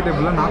 பக்கத்து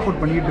டேபிளில் நாக்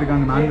அவுட் பண்ணிக்கிட்டு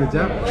இருக்காங்க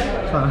நான்வெஜ்ஜை.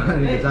 ஸோ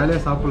நீங்கள்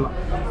ஜாலியாக சாப்பிட்லாம்.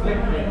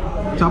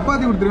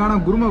 சப்பாத்தி கொடுத்துருக்காங்க,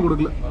 ஆனால் குருமா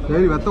கொடுக்கல.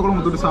 சரி வெத்த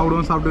குழம்பு தொட்டு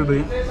சாப்பிட்டுட்டு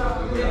இருக்கேன்.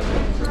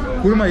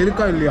 குருமா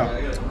இருக்கா இல்லையா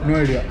no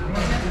idea.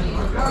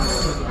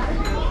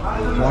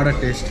 What a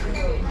taste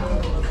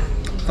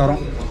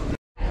தரோம்.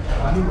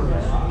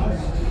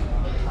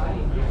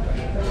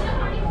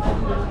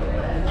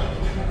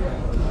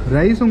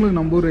 ரைஸ் உங்களுக்கு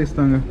நம்ம ஊர் ரைஸ்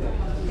தாங்க.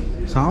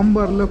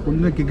 சாம்பாரில்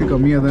கொஞ்சம் கிக்கு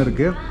கம்மியாக தான்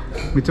இருக்குது.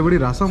 மிச்சபடி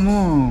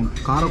ரசமும்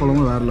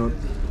காரக்குழம்பும் வேறு லெவல்.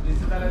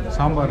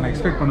 சாம்பார் நான்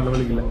எக்ஸ்பெக்ட் பண்ண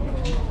லெவலுக்கு இல்லை.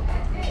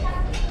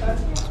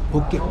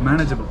 Okay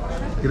manageable.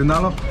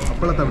 இருந்தாலும்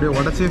அப்பளத்தை அப்படியே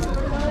உடச்சி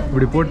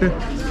இப்படி போட்டு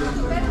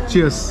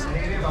சியர்ஸ்.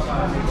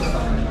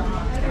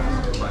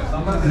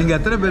 நீங்கள்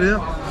எத்தனை பேர்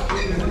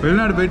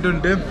வெளிநாடு போயிட்டு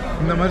வந்துட்டு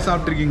இந்த மாதிரி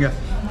சாப்பிட்ருக்கீங்க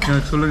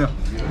எனக்கு சொல்லுங்கள்.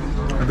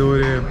 அது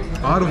ஒரு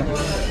ஆர்வம்.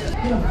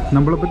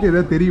 நம்மளை பற்றி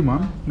எதாவது தெரியுமா?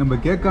 நம்ம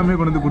கேட்காமே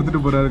கொண்டு வந்து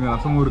கொடுத்துட்டு போகிறாருங்க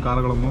ரசமும் ஒரு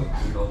காரக்குழம்பும்.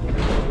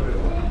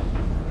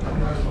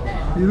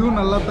 இதுவும்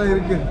நல்லா தான்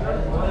இருக்குது.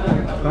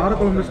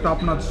 காரக்குழம்பு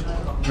ஸ்டாப் நாச்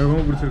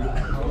ரொம்ப பிடிச்சிருக்கு.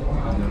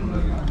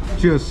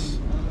 சியர்ஸ்.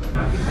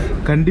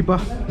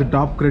 கண்டிப்பாக the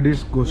top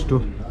credits goes to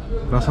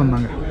ரசம்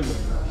தாங்க.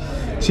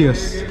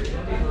 சியர்ஸ்.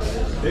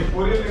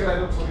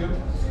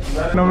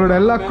 நம்மளோட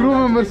எல்லா க்ரூ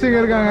மெம்பர்ஸும் இங்கே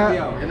இருக்காங்க.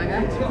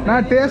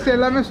 நான் டேஸ்ட்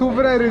எல்லாமே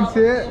சூப்பராக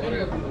இருந்துச்சு.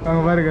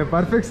 அவங்க பாருங்க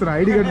பர்ஃபெக்ஷன்.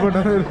 ஐடி கார்டு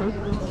போட்டால் இருக்கும்.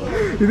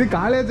 இது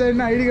காலேஜ்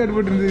ஆகிடுனா ஐடி கார்டு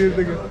போட்டு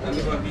இருந்துருக்கு.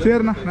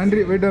 சரிண்ணா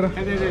நன்றி, போயிட்டு வரேன்.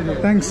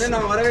 தேங்க்ஸ்.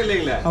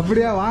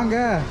 அப்படியா வாங்க,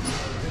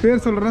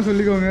 பேர் சொல்கிறேன்னா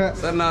சொல்லிக்கோங்க.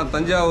 சார் நான்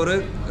தஞ்சாவூர்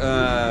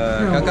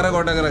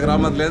கக்கரக்கோட்டைங்கிற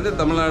கிராமத்துலேருந்து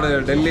தமிழ்நாடு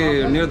டெல்லி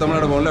நியூ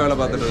தமிழ்நாடு பவுனில் வேலை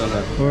பார்த்துட்டு இருக்கேன்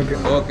சார். ஓகே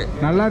ஓகே,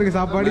 நல்லா இருக்குது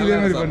சாப்பாடு. இதே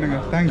மாதிரி பண்ணுங்க.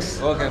 தேங்க்ஸ்.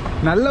 ஓகே.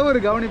 நல்ல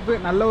ஒரு கவனிப்பு,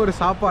 நல்ல ஒரு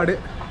சாப்பாடு.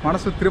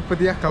 மனசு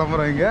திருப்பதியாக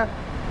கிளம்புறாங்க.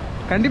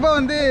 கண்டிப்பாக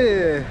வந்து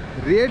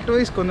ரேட்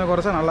வைஸ் கொஞ்சம்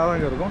குறைச்சா நல்லா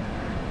தான் இருக்கும்.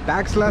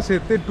 டேக்ஸ்லாம்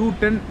சேர்த்து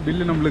 210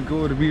 பில்லு நம்மளுக்கு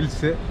ஒரு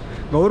மீல்ஸு.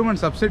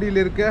 கவர்மெண்ட் சப்சிடியில்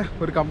இருக்க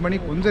ஒரு கம்பெனி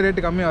கொஞ்சம்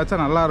ரேட்டு கம்மியாக வச்சா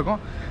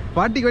நல்லாயிருக்கும்.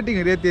 வாட்டிக்கு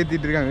இங்கே ரேட்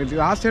ஏற்றிட்டு இருக்காங்க.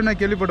 லாஸ்ட் டைம்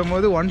நான் கேள்விப்படும்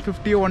போது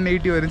 150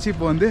 180 வந்துச்சு.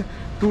 இப்போ வந்து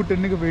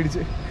 210க்கு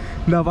போயிடுச்சு.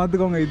 இந்த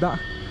பார்த்துக்கோங்க. இதுதான்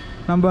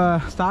நம்ம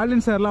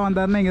ஸ்டாலின் சார்லாம்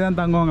வந்தாருன்னா இங்கே தான்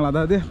தங்குவாங்களா.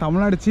 அதாவது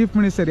தமிழ்நாடு சீஃப்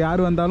மினிஸ்டர்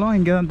யார் வந்தாலும்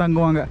இங்கே தான்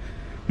தங்குவாங்க.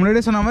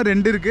 முன்னாடியே சொன்ன மாதிரி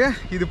 2 இருக்குது.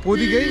 இது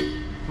பொதிகை,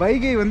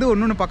 வைகை வந்து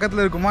ஒன்று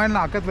பக்கத்தில் இருக்குமா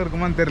இல்லை அக்கத்தில்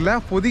இருக்குமான்னு தெரில.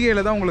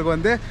 பொதிகையில் தான் உங்களுக்கு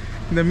வந்து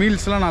இந்த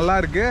மீல்ஸ்லாம்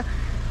நல்லாயிருக்கு.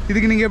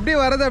 இதுக்கு நீங்கள் எப்படி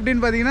வரது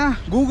அப்படின்னு பார்த்தீங்கன்னா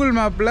கூகுள்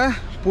மேப்பில்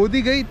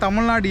பொதிகை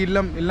தமிழ்நாடு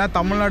இல்லம் இல்லைனா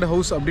தமிழ்நாடு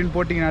ஹவுஸ் அப்படின்னு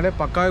போட்டிங்கனாலே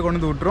பக்காவே கொண்டு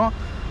வந்து விட்டுரும்.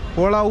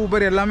 ஓலா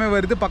ஊபர் எல்லாமே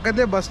வருது.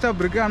 பக்கத்துலேயே பஸ் ஸ்டாப்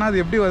இருக்குது. ஆனால்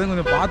அது எப்படி வருது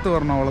கொஞ்சம் பார்த்து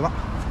வரணும், அவ்வளோதான்.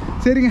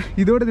 சரிங்க,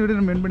 இதோட இந்த வீடியோ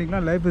நம்ம எண்ட்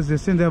பண்ணிக்கலாம். Life is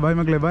just enjoy. பாய்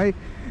மக்களே, பாய்.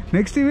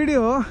 நெக்ஸ்ட்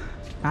வீடியோ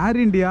ஏர்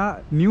இண்டியா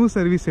நியூ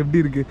சர்வீஸ் எப்படி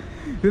இருக்குது.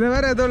 இதில்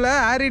வேறு எதுவும் இல்லை,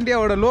 ஏர்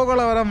இண்டியாவோட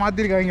லோகோவில் வேறு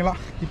மாற்றிருக்காங்களாம்.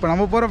 இப்போ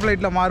நம்ம போகிற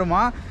ஃப்ளைட்டில்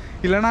மாறுமா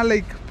இல்லைனா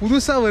லைக்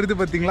புதுசாக வருது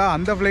பார்த்தீங்களா,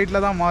 அந்த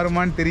ஃப்ளைட்டில் தான்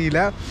மாறுமான்னு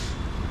தெரியல.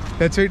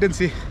 லெட்ஸ் வெயிட் அண்ட்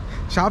சீ.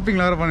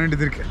 ஷாப்பிங்கில் வேறு பண்ண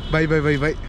வேண்டியது இருக்குது. By by by by.